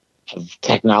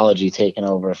technology taking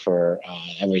over for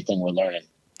everything we're learning.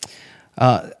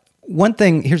 One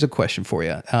thing. Here's a question for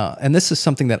you, and this is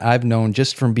something that I've known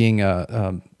just from being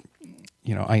I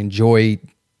enjoy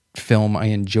film. I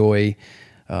enjoy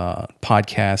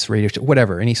podcasts, radio,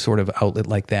 whatever, any sort of outlet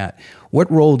like that. What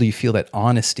role do you feel that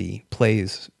honesty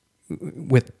plays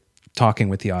with talking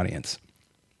with the audience?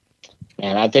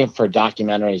 And I think for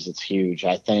documentaries, it's huge.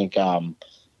 I think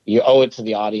you owe it to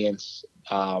the audience.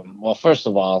 Well, first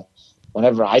of all,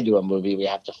 whenever I do a movie, we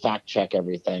have to fact check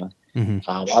everything.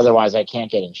 Otherwise, I can't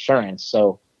get insurance.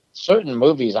 So certain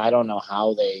movies, I don't know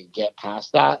how they get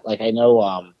past that. Like I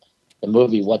know the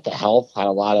movie What the Health had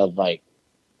a lot of like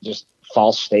just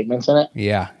false statements in it.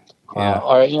 Yeah.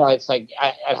 Or, it's like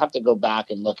I'd have to go back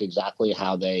and look exactly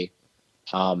how they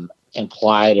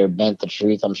implied or meant the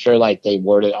truth. I'm sure like they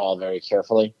word it all very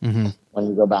carefully when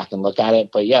you go back and look at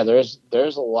it. But yeah, there's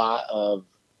a lot of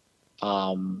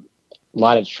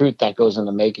truth that goes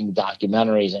into making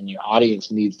documentaries, and your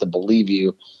audience needs to believe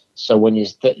you. So when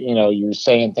you're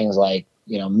saying things like,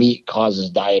 meat causes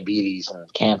diabetes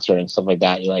and cancer and stuff like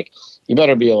that, you're like, you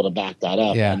better be able to back that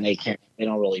up. Yeah. And they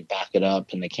don't really back it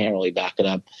up, and they can't really back it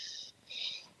up.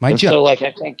 So like,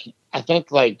 I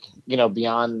think like,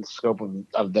 beyond the scope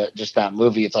of just that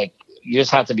movie, it's like, you just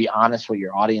have to be honest with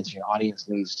your audience. Your audience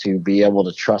needs to be able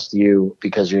to trust you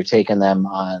because you're taking them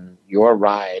on your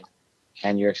ride,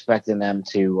 and you're expecting them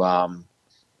to,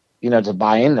 to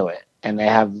buy into it. And they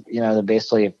have,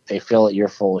 basically, if they feel that you're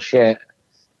full of shit,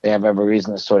 they have every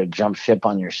reason to sort of jump ship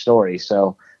on your story.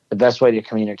 So the best way to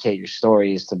communicate your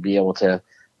story is to be able to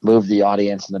move the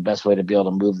audience. And the best way to be able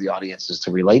to move the audience is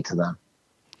to relate to them.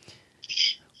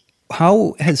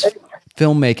 How has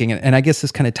filmmaking, and I guess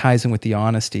this kind of ties in with the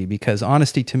honesty, because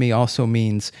honesty to me also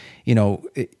means,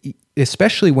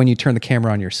 especially when you turn the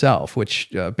camera on yourself, which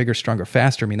Bigger, Stronger,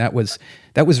 Faster, I mean, that was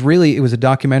really, it was a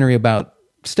documentary about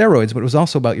steroids, but it was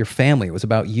also about your family. It was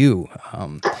about you.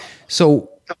 So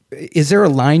is there a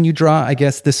line you draw? I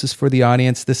guess this is for the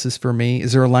audience, this is for me.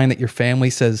 Is there a line that your family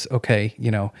says, okay,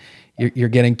 you're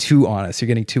getting too honest, you're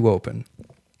getting too open?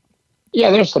 Yeah,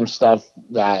 there's some stuff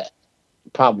that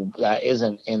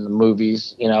isn't in the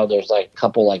movies. There's like a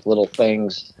couple like little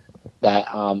things that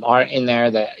aren't in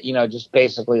there that, just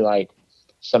basically like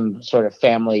some sort of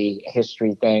family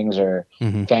history things or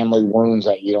family wounds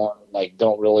that you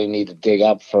don't really need to dig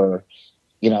up for,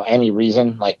 any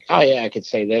reason. Like, oh yeah, I could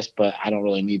say this, but I don't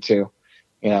really need to,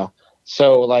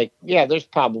 So like, yeah, there's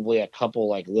probably a couple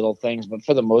like little things, but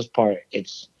for the most part,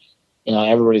 it's,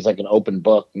 everybody's like an open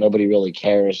book. Nobody really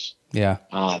cares. Yeah.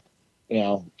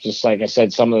 Just like I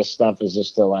said, some of the stuff is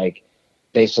just to like,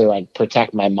 basically like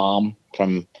protect my mom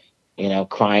from,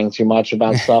 crying too much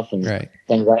about stuff and right.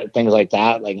 things like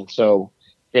that. Like, so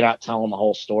you're not telling the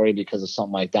whole story because of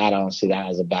something like that. I don't see that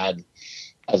as a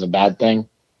bad thing.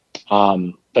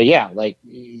 But yeah,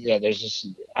 there's just,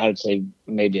 I would say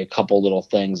maybe a couple little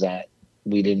things that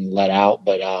we didn't let out,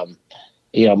 but,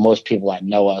 most people that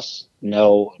know us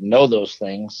know those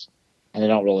things, and they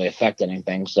don't really affect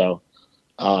anything. So,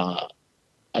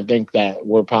 I think that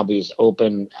we're probably as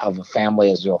open of a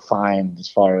family as you'll find as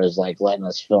far as like letting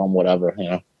us film whatever,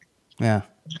 Yeah.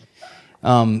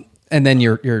 And then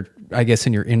you're, I guess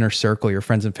in your inner circle, your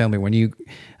friends and family, when you,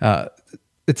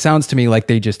 it sounds to me like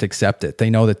they just accept it. They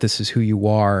know that this is who you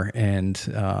are. And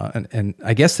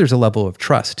I guess there's a level of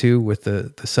trust too with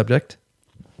the subject.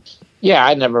 Yeah.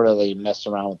 I never really messed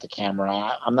around with the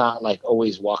camera. I'm not like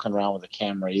always walking around with a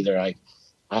camera either. Like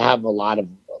I have a lot of,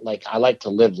 like, I like to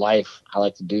live life. I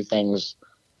like to do things,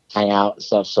 hang out and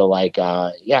stuff. So like,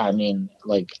 yeah, I mean,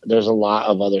 like there's a lot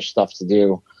of other stuff to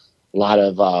do, a lot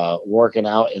of working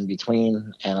out in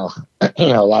between, and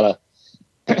a lot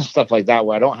of stuff like that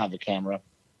where I don't have a camera.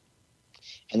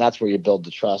 And that's where you build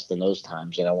the trust in those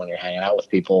times, when you're hanging out with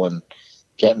people and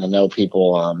getting to know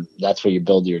people, that's where you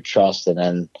build your trust. And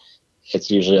then it's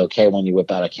usually okay when you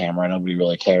whip out a camera. Nobody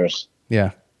really cares.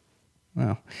 Yeah.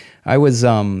 Well, I was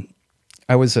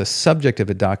a subject of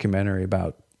a documentary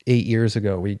about 8 years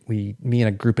ago. Me and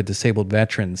a group of disabled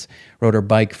veterans rode our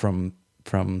bike from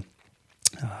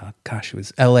it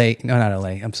was LA. No, not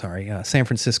LA. I'm sorry. San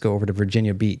Francisco over to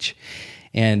Virginia Beach.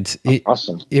 And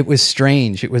awesome. It was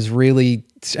strange. It was really,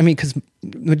 because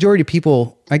majority of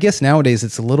people, I guess nowadays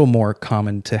it's a little more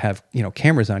common to have,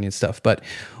 cameras on you and stuff. But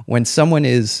when someone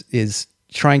is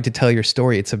trying to tell your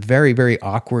story, it's a very, very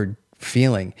awkward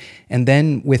feeling. And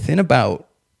then within about,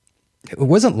 it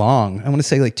wasn't long, I want to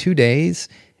say like 2 days,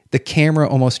 the camera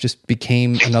almost just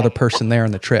became another person there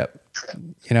on the trip.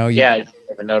 Yeah, I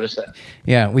never noticed that.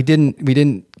 Yeah, we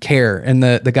didn't care. And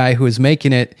the guy who was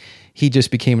making it, he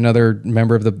just became another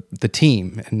member of the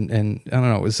team. And I don't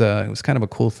know, it was kind of a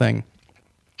cool thing.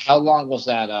 How long was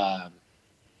that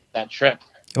trip?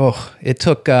 Oh, it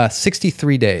took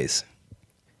 63 days.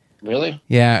 Really?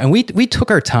 Yeah, and we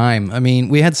took our time. I mean,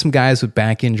 we had some guys with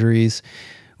back injuries.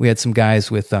 We had some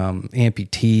guys with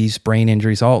amputees, brain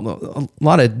injuries, a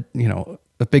lot of,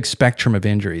 a big spectrum of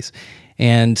injuries.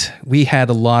 And we had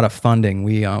a lot of funding.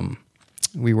 We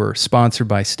we were sponsored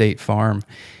by State Farm,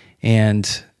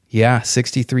 and yeah,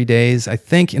 63 days, I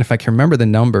think. And if I can remember the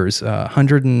numbers,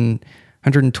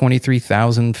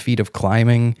 123,000 feet of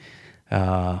climbing.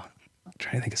 I'm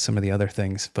trying to think of some of the other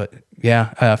things, but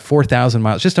yeah, 4,000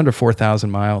 miles, just under 4,000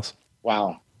 miles.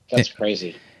 Wow. That's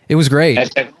crazy. It was great.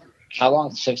 How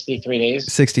long? 63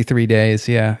 days? 63 days.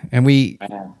 Yeah. And we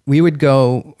would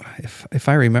go, if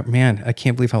I remember, man, I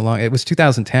can't believe how long it was.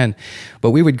 2010,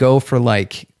 but we would go for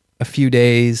like a few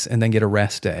days and then get a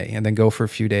rest day, and then go for a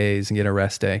few days and get a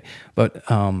rest day. But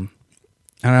I don't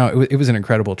know, it was an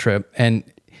incredible trip. And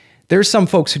there's some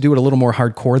folks who do it a little more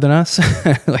hardcore than us.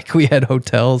 Like we had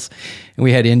hotels and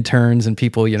we had interns and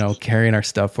people, carrying our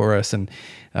stuff for us, and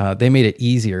they made it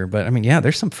easier. But I mean, yeah,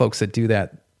 there's some folks that do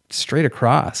that straight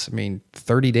across. I mean,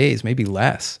 30 days, maybe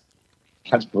less.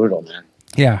 That's brutal, man.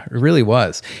 Yeah, it really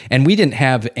was. And we didn't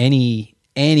have any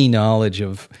knowledge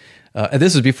of,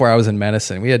 this was before I was in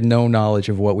medicine. We had no knowledge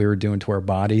of what we were doing to our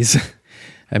bodies.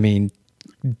 I mean,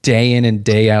 day in and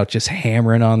day out, just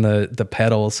hammering on the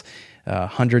pedals,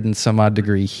 100 and some odd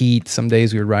degree heat. Some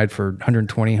days we would ride for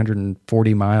 120,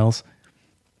 140 miles.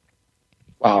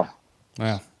 Wow.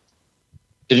 Wow.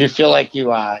 Did you feel like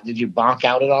did you bonk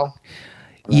out at all?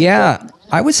 Yeah,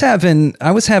 I was having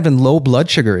low blood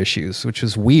sugar issues, which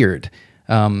was weird.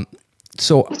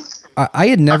 So I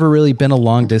had never really been a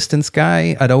long distance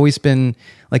guy. I'd always been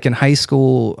like in high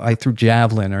school, I threw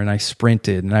javelin and I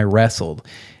sprinted and I wrestled.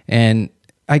 And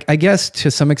I guess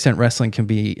to some extent wrestling can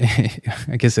be,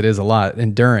 I guess it is a lot,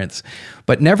 endurance,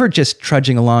 but never just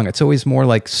trudging along. It's always more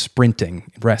like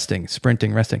sprinting, resting,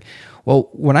 sprinting, resting. Well,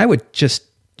 when I would just,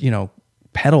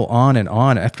 pedal on and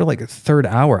on, after like a third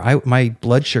hour, my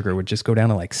blood sugar would just go down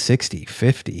to like 60,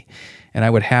 50. And I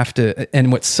would have to,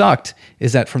 and what sucked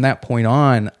is that from that point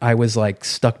on, I was like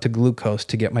stuck to glucose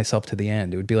to get myself to the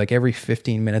end. It would be like every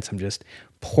 15 minutes, I'm just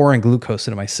pouring glucose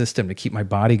into my system to keep my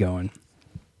body going.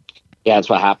 Yeah, that's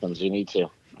what happens. You need to.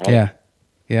 Right? Yeah.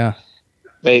 Yeah.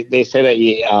 They say that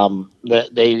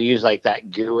they use like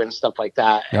that goo and stuff like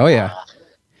that. Oh yeah.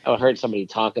 I heard somebody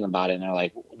talking about it, and they're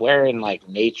like, "Where in like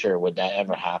nature would that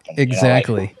ever happen?"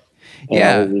 Exactly.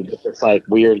 It's like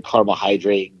weird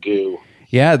carbohydrate goo.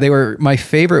 Yeah, my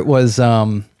favorite was, I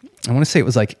want to say it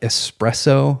was like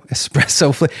espresso.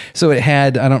 So it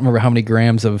had, I don't remember how many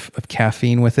grams of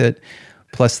caffeine with it,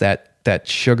 plus that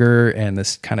sugar and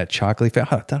this kind of chocolate. I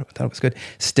thought it was good.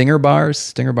 Stinger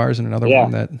bars and another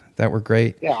one that were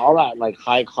great. Yeah, all that like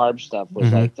high carb stuff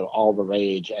was like all the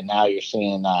rage. And now you're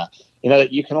seeing,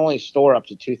 you can only store up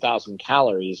to 2,000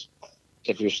 calories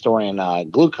if you're storing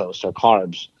glucose or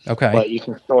carbs. Okay. But you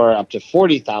can store up to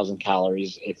 40,000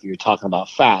 calories if you're talking about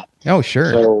fat. Oh,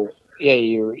 sure. So yeah,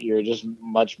 you're just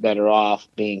much better off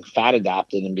being fat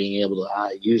adapted and being able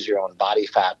to use your own body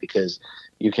fat, because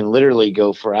you can literally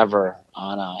go forever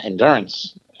on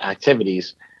endurance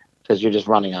activities because you're just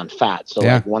running on fat. So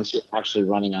like once you're actually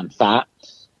running on fat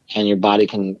and your body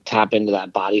can tap into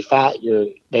that body fat, you're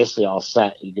basically all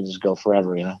set. You can just go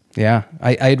forever, Yeah.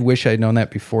 I'd wish I'd known that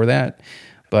before that.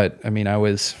 But I mean, I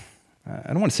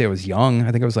don't want to say I was young.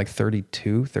 I think I was like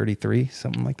 32, 33,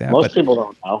 something like that. Most people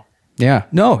don't know. Yeah.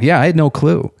 No, yeah. I had no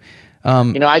clue.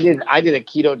 I did a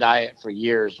keto diet for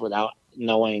years without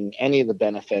knowing any of the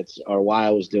benefits or why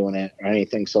I was doing it or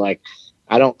anything. So like,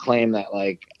 I don't claim that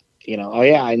like,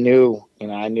 I knew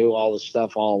all this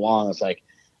stuff all along. It's like,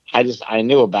 I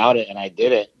knew about it and I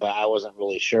did it, but I wasn't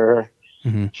really sure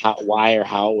why or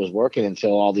how it was working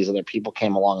until all these other people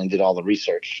came along and did all the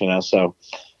research, so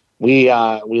we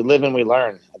live and we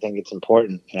learn. I think it's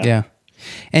important. Yeah.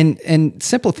 And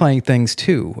simplifying things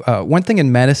too. One thing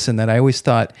in medicine that I always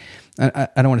thought, I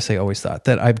don't want to say always thought,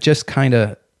 that I've just kind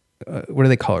of, what do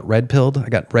they call it? Red pilled. I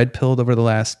got red pilled over the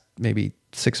last maybe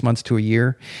 6 months to a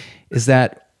year, is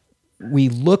that we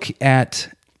look at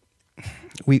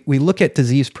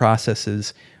disease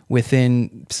processes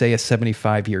within, say, a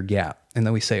 75-year gap. And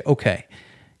then we say, okay,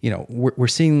 we're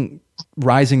seeing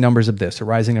rising numbers of this or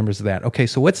rising numbers of that. Okay,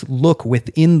 so let's look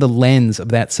within the lens of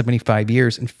that 75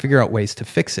 years and figure out ways to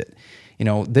fix it.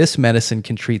 This medicine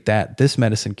can treat that. This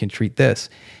medicine can treat this.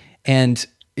 And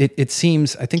it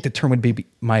seems, I think the term would be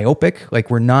myopic.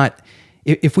 Like we're not,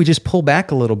 if we just pull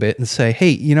back a little bit and say,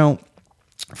 hey,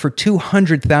 for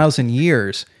 200,000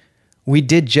 years, we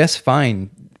did just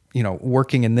fine,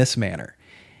 working in this manner.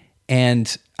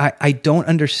 And I don't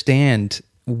understand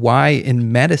why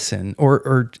in medicine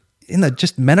or in the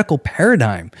just medical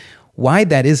paradigm, why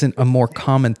that isn't a more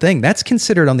common thing. That's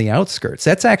considered on the outskirts.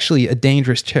 That's actually a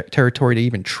dangerous territory to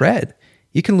even tread.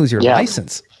 You can lose your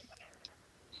license.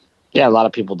 Yeah, a lot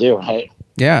of people do, right?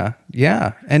 Yeah.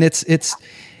 And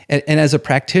And as a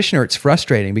practitioner, it's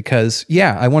frustrating because,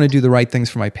 yeah, I want to do the right things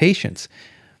for my patients.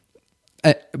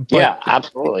 But, yeah,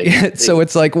 absolutely. So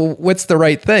it's like, well, what's the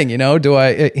right thing?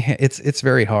 It's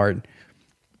very hard.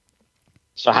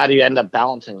 So how do you end up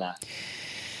balancing that?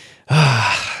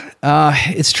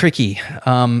 It's tricky.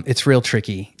 It's real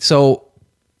tricky. So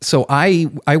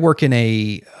I work in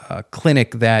a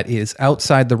clinic that is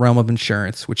outside the realm of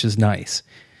insurance, which is nice.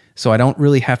 So I don't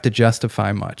really have to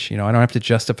justify much. I don't have to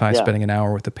justify spending an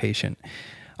hour with a patient.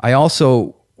 I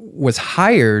also was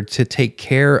hired to take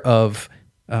care of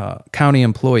county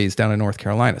employees down in North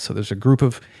Carolina. So there's a group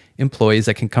of employees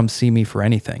that can come see me for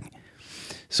anything.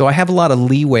 So I have a lot of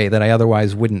leeway that I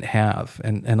otherwise wouldn't have.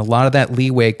 And a lot of that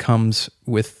leeway comes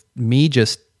with me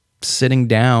just sitting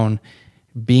down,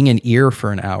 being an ear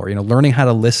for an hour, learning how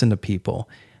to listen to people,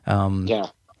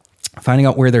 finding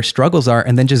out where their struggles are,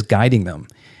 and then just guiding them.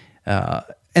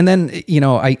 And then,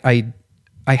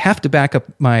 I have to back up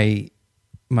my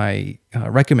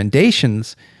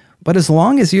recommendations, but as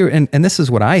long as you're, and this is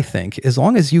what I think, as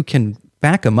long as you can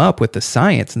back them up with the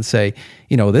science and say,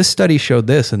 this study showed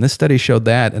this and this study showed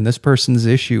that, and this person's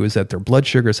issue is that their blood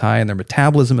sugar is high and their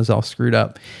metabolism is all screwed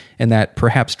up, and that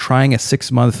perhaps trying a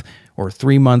 6-month or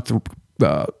 3-month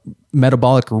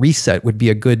metabolic reset would be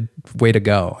a good way to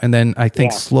go. And then I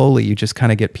think slowly you just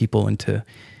kind of get people into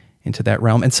that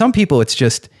realm. And some people, it's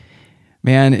just,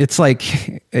 man, it's like,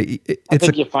 I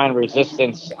think you find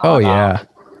resistance.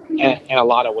 In a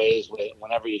lot of ways,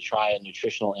 whenever you try a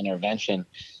nutritional intervention,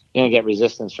 you're going to get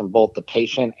resistance from both the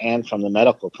patient and from the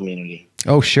medical community.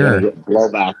 Oh, sure.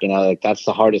 Blowback, that's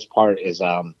the hardest part is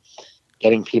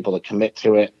getting people to commit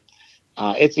to it.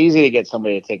 It's easy to get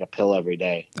somebody to take a pill every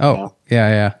day. Oh,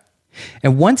 yeah.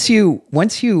 And once you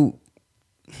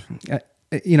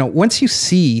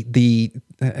see the,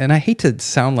 and I hate to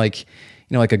sound like,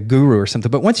 like a guru or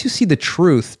something, but once you see the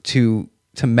truth to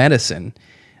medicine,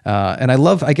 and I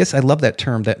love that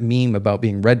term, that meme about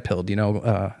being red pilled,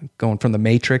 going from the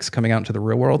Matrix, coming out into the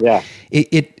real world. Yeah.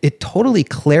 It totally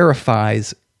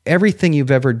clarifies everything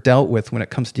you've ever dealt with when it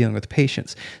comes to dealing with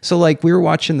patients. So like we were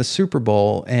watching the Super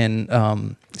Bowl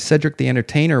and Cedric the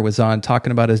Entertainer was on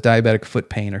talking about his diabetic foot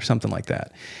pain or something like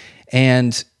that.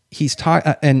 And he's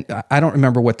and I don't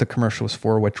remember what the commercial was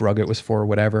for, what drug it was for, or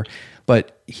whatever,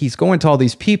 but he's going to all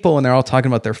these people and they're all talking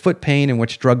about their foot pain and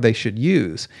which drug they should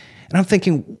use. And I'm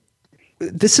thinking,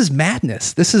 this is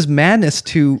madness. This is madness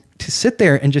to sit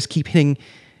there and just keep hitting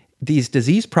these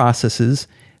disease processes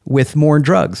with more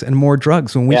drugs and more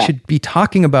drugs when we should be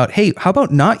talking about, hey, how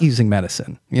about not using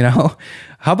medicine? How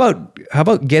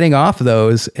about getting off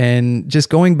those and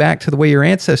just going back to the way your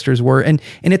ancestors were? And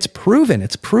it's proven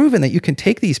that you can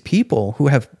take these people who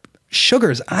have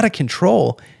sugars out of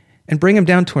control and bring them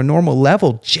down to a normal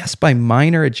level just by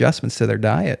minor adjustments to their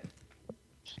diet.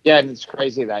 Yeah, and it's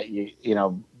crazy that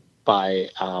by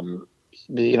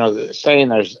saying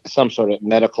there's some sort of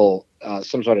medical,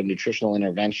 some sort of nutritional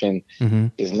intervention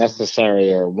is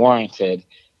necessary or warranted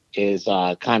is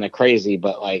kind of crazy.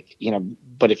 But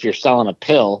but if you're selling a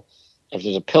pill, if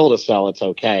there's a pill to sell, it's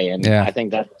okay. And I think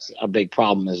that's a big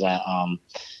problem is that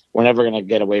we're never going to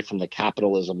get away from the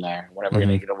capitalism there. We're never going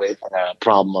to get away from the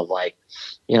problem of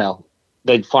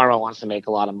big pharma wants to make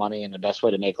a lot of money, and the best way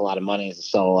to make a lot of money is to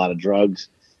sell a lot of drugs.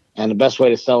 And the best way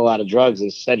to sell a lot of drugs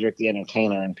is Cedric the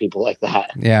Entertainer and people like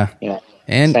that. Yeah.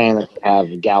 And saying that they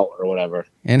have gout or whatever.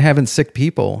 And having sick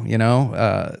people,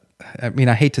 I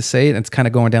hate to say it, it's kind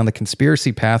of going down the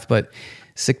conspiracy path, but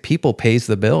sick people pays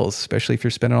the bills, especially if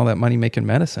you're spending all that money making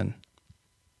medicine.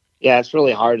 Yeah, it's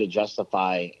really hard to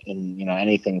justify in,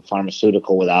 anything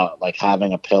pharmaceutical without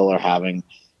having a pill or having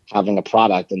a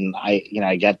product. And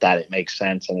I get that, it makes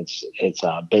sense, and it's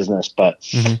a business, but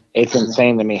it's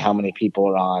insane to me how many people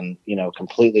are on,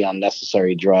 completely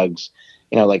unnecessary drugs,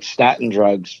 like statin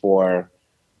drugs for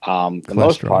the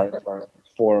most part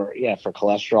for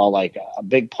cholesterol. Like a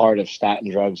big part of statin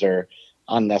drugs are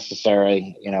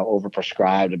unnecessary,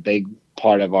 overprescribed. A big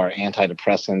part of our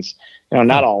antidepressants,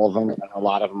 not all of them, a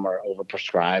lot of them are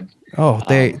overprescribed. Oh,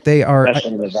 they are,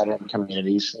 especially in the veteran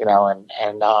communities,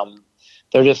 and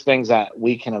they're just things that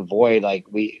we can avoid. Like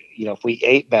if we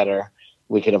ate better,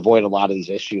 we could avoid a lot of these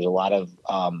issues. A lot of,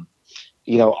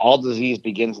 all disease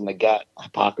begins in the gut.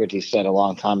 Hippocrates said a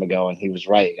long time ago, and he was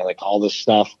right. All this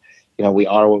stuff, we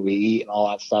are what we eat and all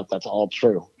that stuff. That's all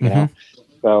true. You know?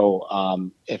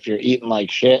 So if you're eating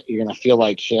like shit, you're going to feel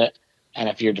like shit. And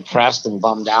if you're depressed and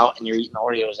bummed out and you're eating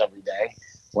Oreos every day,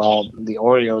 well, the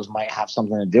Oreos might have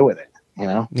something to do with it,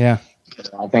 Yeah.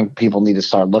 I think people need to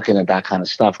start looking at that kind of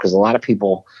stuff, because a lot of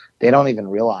people, they don't even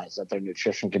realize that their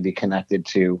nutrition can be connected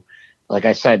to, like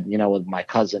I said, with my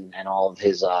cousin and all of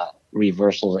his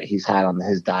reversals that he's had on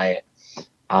his diet.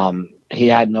 He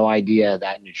had no idea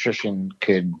that nutrition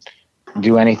could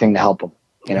do anything to help him,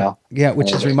 you know? Yeah,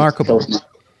 which is remarkable.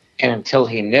 Until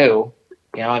he knew,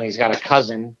 you know, and he's got a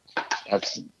cousin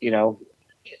that's, you know,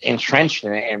 entrenched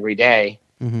in it every day.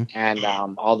 Mm-hmm. And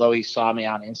although he saw me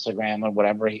on Instagram or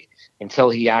whatever, until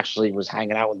he actually was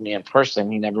hanging out with me in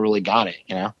person, he never really got it,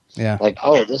 you know? Yeah. Like,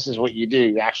 oh, this is what you do.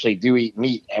 You actually do eat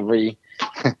meat every,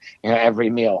 you know, every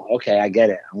meal. Okay, I get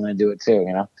it. I'm going to do it too,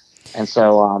 you know? And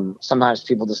so sometimes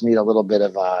people just need a little bit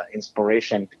of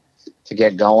inspiration to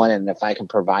get going. And if I can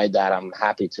provide that, I'm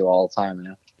happy to all the time, you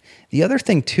know? The other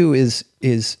thing too is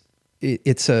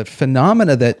it's a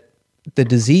phenomena that the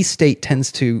disease state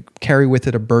tends to carry with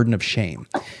it a burden of shame.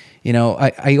 You know,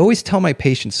 I always tell my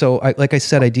patients, so like I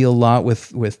said, I deal a lot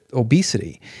with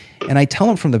obesity, and I tell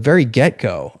them from the very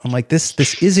get-go, I'm like, this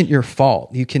isn't your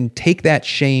fault. You can take that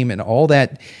shame and all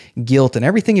that guilt and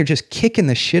everything you're just kicking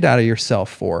the shit out of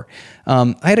yourself for.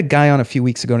 I had a guy on a few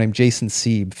weeks ago named Jason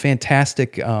Sieb,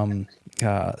 fantastic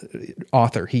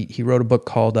author. He wrote a book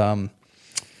called, I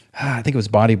think it was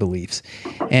Body Beliefs.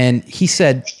 And he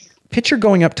said, picture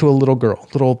going up to a little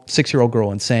 6-year-old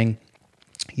girl and saying,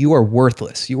 you are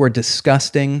worthless. You are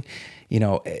disgusting. You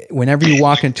know, whenever you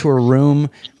walk into a room,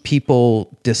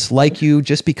 people dislike you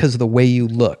just because of the way you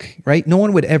look, right? No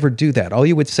one would ever do that. All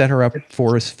you would set her up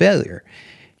for is failure.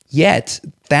 Yet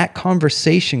that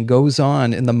conversation goes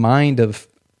on in the mind of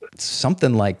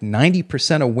something like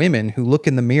 90% of women who look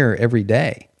in the mirror every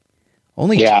day.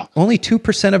 Only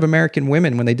 2% of American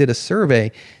women, when they did a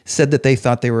survey, said that they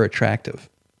thought they were attractive.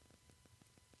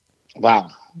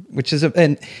 Wow. Which is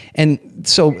and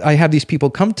so I have these people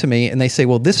come to me and they say,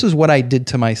 well, this is what I did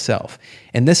to myself,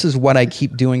 and this is what I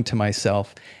keep doing to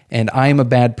myself, and I am a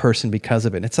bad person because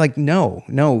of it. And it's like, no,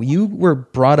 you were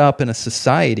brought up in a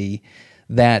society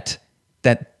that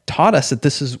taught us that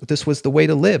this was the way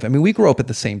to live. I mean, we grew up at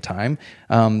the same time.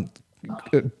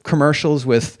 Commercials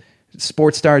with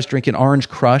sports stars drinking Orange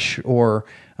Crush or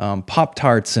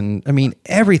Pop-Tarts, and I mean,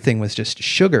 everything was just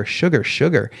sugar.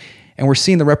 And we're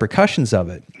seeing the repercussions of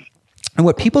it. And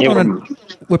what people don't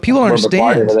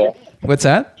understand, what's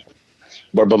that?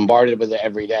 We're bombarded with it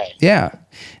every day. Yeah.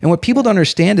 And what people don't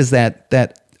understand is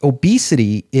that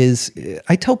obesity is,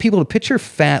 I tell people to picture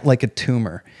fat like a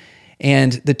tumor,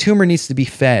 and the tumor needs to be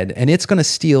fed, and it's going to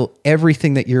steal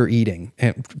everything that you're eating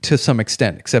to some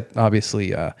extent, except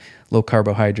obviously low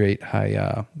carbohydrate,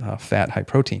 high fat, high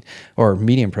protein, or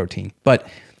medium protein. But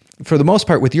for the most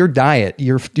part, with your diet,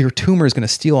 your tumor is going to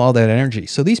steal all that energy.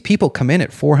 So these people come in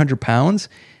at 400 pounds,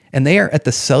 and they are at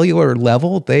the cellular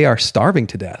level, they are starving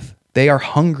to death. They are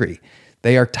hungry.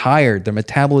 They are tired. Their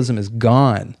metabolism is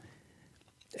gone.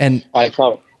 And I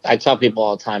tell people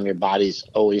all the time, your body's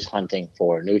always hunting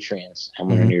for nutrients. And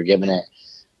when you're giving it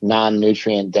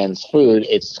non-nutrient dense food,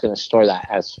 it's going to store that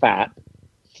as fat.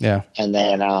 Yeah. And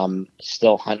then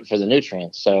still hunt for the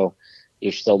nutrients. So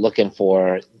you're still looking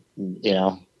for, you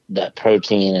know, that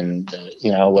protein and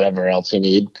whatever else you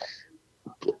need,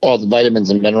 all the vitamins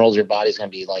and minerals. Your body's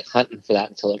going to be like hunting for that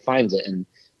until it finds it, and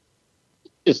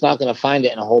it's not going to find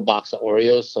it in a whole box of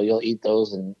Oreos. So you'll eat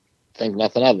those and think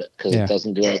nothing of it because it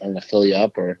doesn't do anything to fill you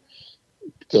up, or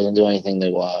doesn't do anything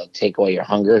to take away your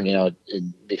hunger. You know,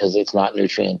 because it's not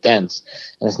nutrient dense,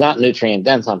 and it's not nutrient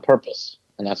dense on purpose,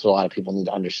 and that's what a lot of people need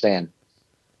to understand.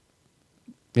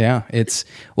 Yeah, it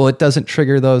doesn't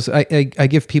trigger those. I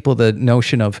give people the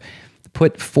notion of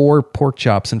put 4 pork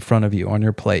chops in front of you on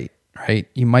your plate, right?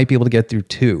 You might be able to get through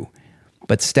 2,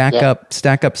 but stack up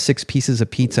 6 pieces of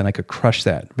pizza, and I could crush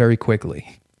that very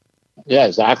quickly. Yeah,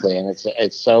 exactly. And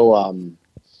it's so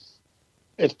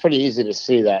it's pretty easy to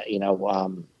see that,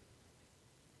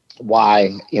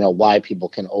 why people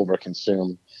can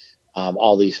overconsume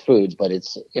all these foods, but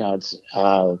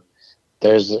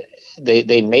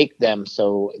they make them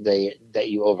so that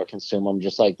you overconsume them,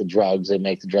 just like the drugs. They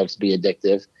make the drugs to be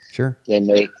addictive. Sure. They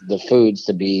make the foods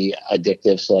to be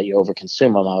addictive so that you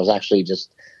overconsume them. I was actually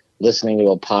just listening to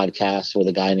a podcast with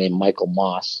a guy named Michael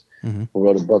Moss, who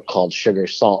wrote a book called Sugar,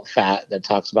 Salt, Fat, that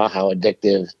talks about how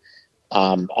addictive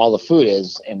all the food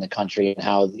is in the country, and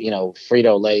how,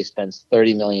 Frito-Lay spends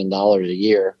 $30 million a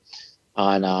year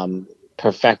on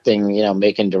perfecting,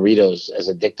 making Doritos as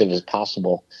addictive as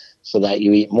possible, so that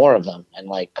you eat more of them. And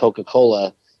like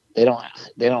Coca-Cola, they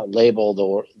don't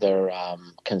label their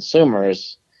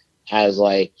consumers as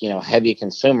heavy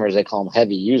consumers. They call them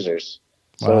heavy users.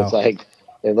 So It's like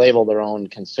they label their own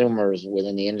consumers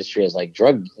within the industry as like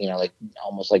drug,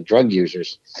 almost like drug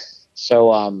users.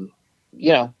 So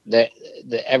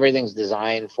everything's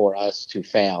designed for us to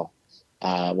fail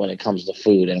when it comes to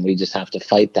food, and we just have to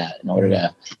fight that in order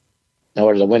to in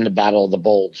order to win the battle of the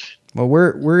bulge. Well,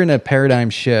 we're in a paradigm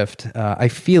shift. I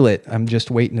feel it. I'm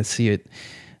just waiting to see it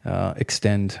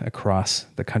extend across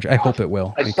the country. I hope it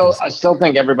will. I still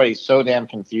think everybody's so damn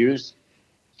confused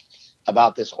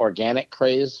about this organic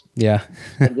craze. Yeah.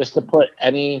 And just to put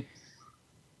anything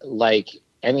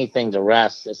to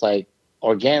rest, it's like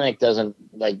organic doesn't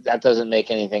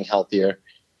make anything healthier.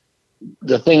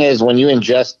 The thing is, when you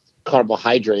ingest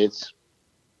carbohydrates,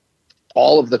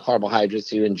 all of the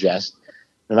carbohydrates you ingest,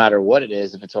 no matter what it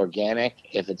is, if it's organic,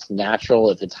 if it's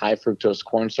natural, if it's high fructose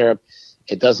corn syrup,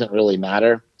 it doesn't really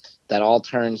matter. That all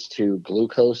turns to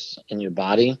glucose in your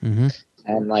body. Mm-hmm.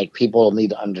 And like, people need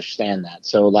to understand that.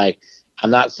 So like,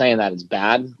 I'm not saying that it's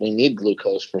bad. We need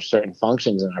glucose for certain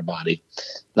functions in our body.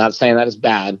 Not saying that it's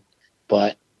bad,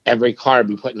 but every carb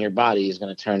you put in your body is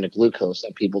going to turn to glucose,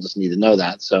 and people just need to know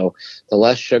that. So the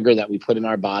less sugar that we put in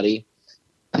our body,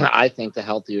 I think the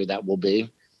healthier that will be.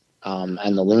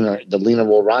 And the leaner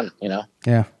will run, you know?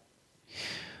 Yeah.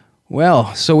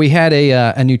 Well, so we had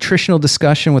a nutritional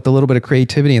discussion with a little bit of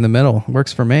creativity in the middle.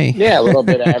 Works for me. Yeah, a little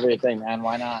bit of everything, man.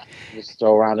 Why not? Just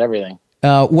throw around everything.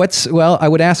 I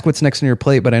would ask what's next on your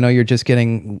plate, but I know you're just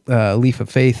getting Leap of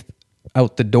Faith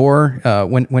out the door.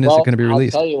 When is it going to be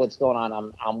released? I'll tell you what's going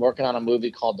on. I'm working on a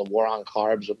movie called The War on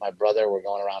Carbs with my brother. We're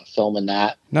going around filming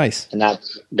that. Nice. And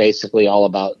that's basically all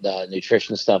about the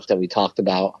nutrition stuff that we talked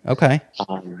about. Okay.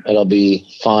 It'll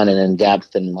be fun and in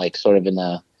depth and like sort of in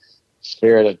the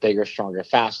spirit of Bigger, Stronger,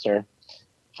 Faster.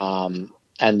 And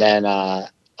then A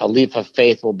Leap of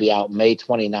Faith will be out May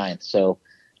 29th. So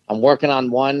I'm working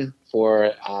on one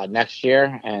for next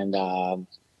year, and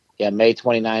May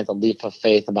 29th, A Leap of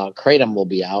Faith about kratom will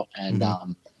be out, and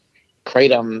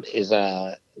kratom is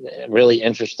a really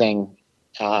interesting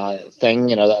thing.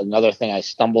 You know, another thing I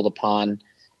stumbled upon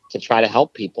to try to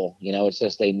help people. You know, it's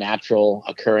just a natural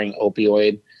occurring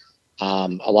opioid.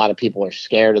 A lot of people are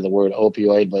scared of the word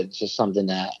opioid, but it's just something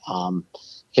that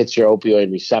hits your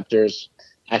opioid receptors.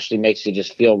 Actually makes you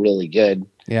just feel really good.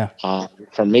 Yeah.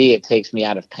 For me, it takes me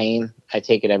out of pain. I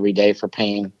take it every day for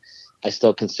pain. I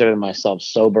still consider myself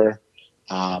sober.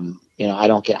 You know, I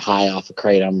don't get high off of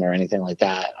kratom or anything like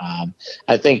that.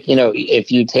 I think, you know, if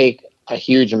you take a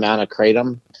huge amount of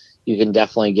kratom, you can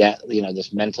definitely get, you know,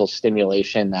 this mental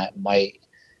stimulation that might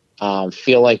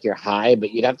feel like you're high,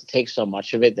 but you'd have to take so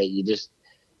much of it that you just,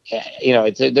 you know,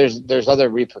 there's other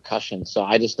repercussions. So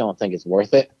I just don't think it's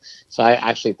worth it. So I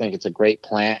actually think it's a great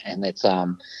plant, and it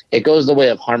goes the way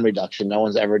of harm reduction. No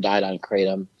one's ever died on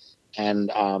kratom.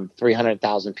 And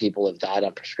 300,000 people have died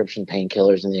on prescription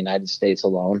painkillers in the United States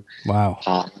alone. Wow.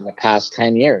 In the past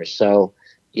 10 years. So,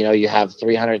 you know, you have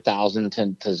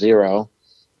 300,000 to zero.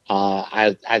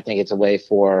 I think it's a way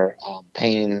for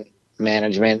pain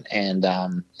management and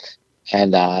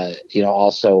you know,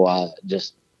 also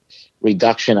just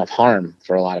reduction of harm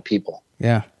for a lot of people.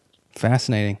 Yeah.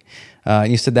 Fascinating.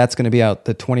 You said that's going to be out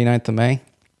the 29th of May?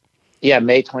 Yeah,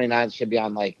 May 29th should be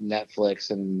on like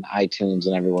Netflix and iTunes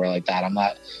and everywhere like that. I'm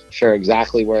not sure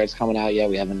exactly where it's coming out yet.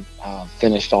 We haven't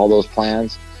finished all those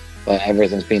plans, but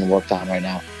everything's being worked on right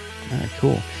now. All right,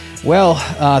 cool. Well,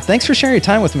 thanks for sharing your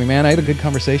time with me, man. I had a good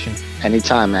conversation.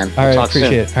 Anytime, man. All right,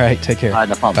 appreciate it. All right, take care. All right,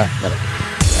 no problem. Bye.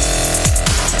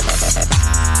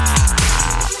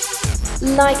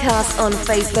 Like us on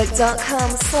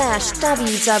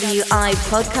Facebook.com/WWI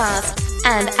Podcast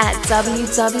and at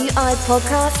WWI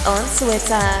Podcast on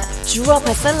Twitter. Drop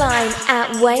us a line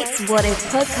at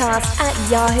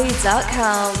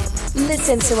waitswhatifpodcast@yahoo.com.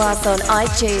 Listen to us on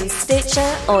iTunes,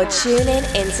 Stitcher, or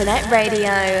TuneIn Internet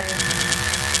Radio.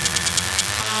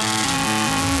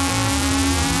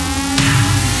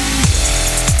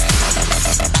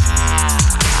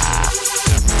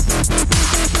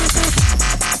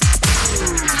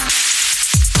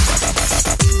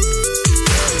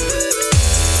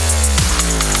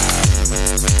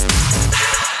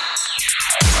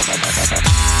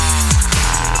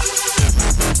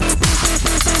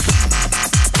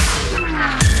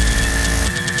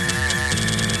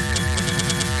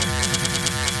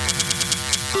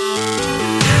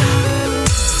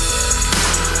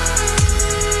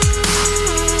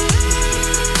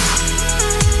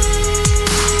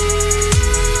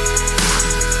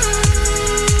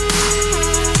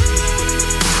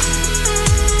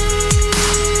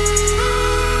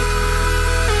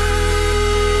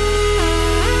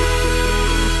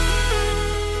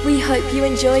 Hope you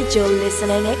enjoyed your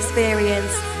listening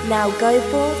experience. Now go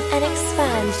forth and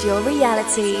expand your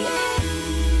reality.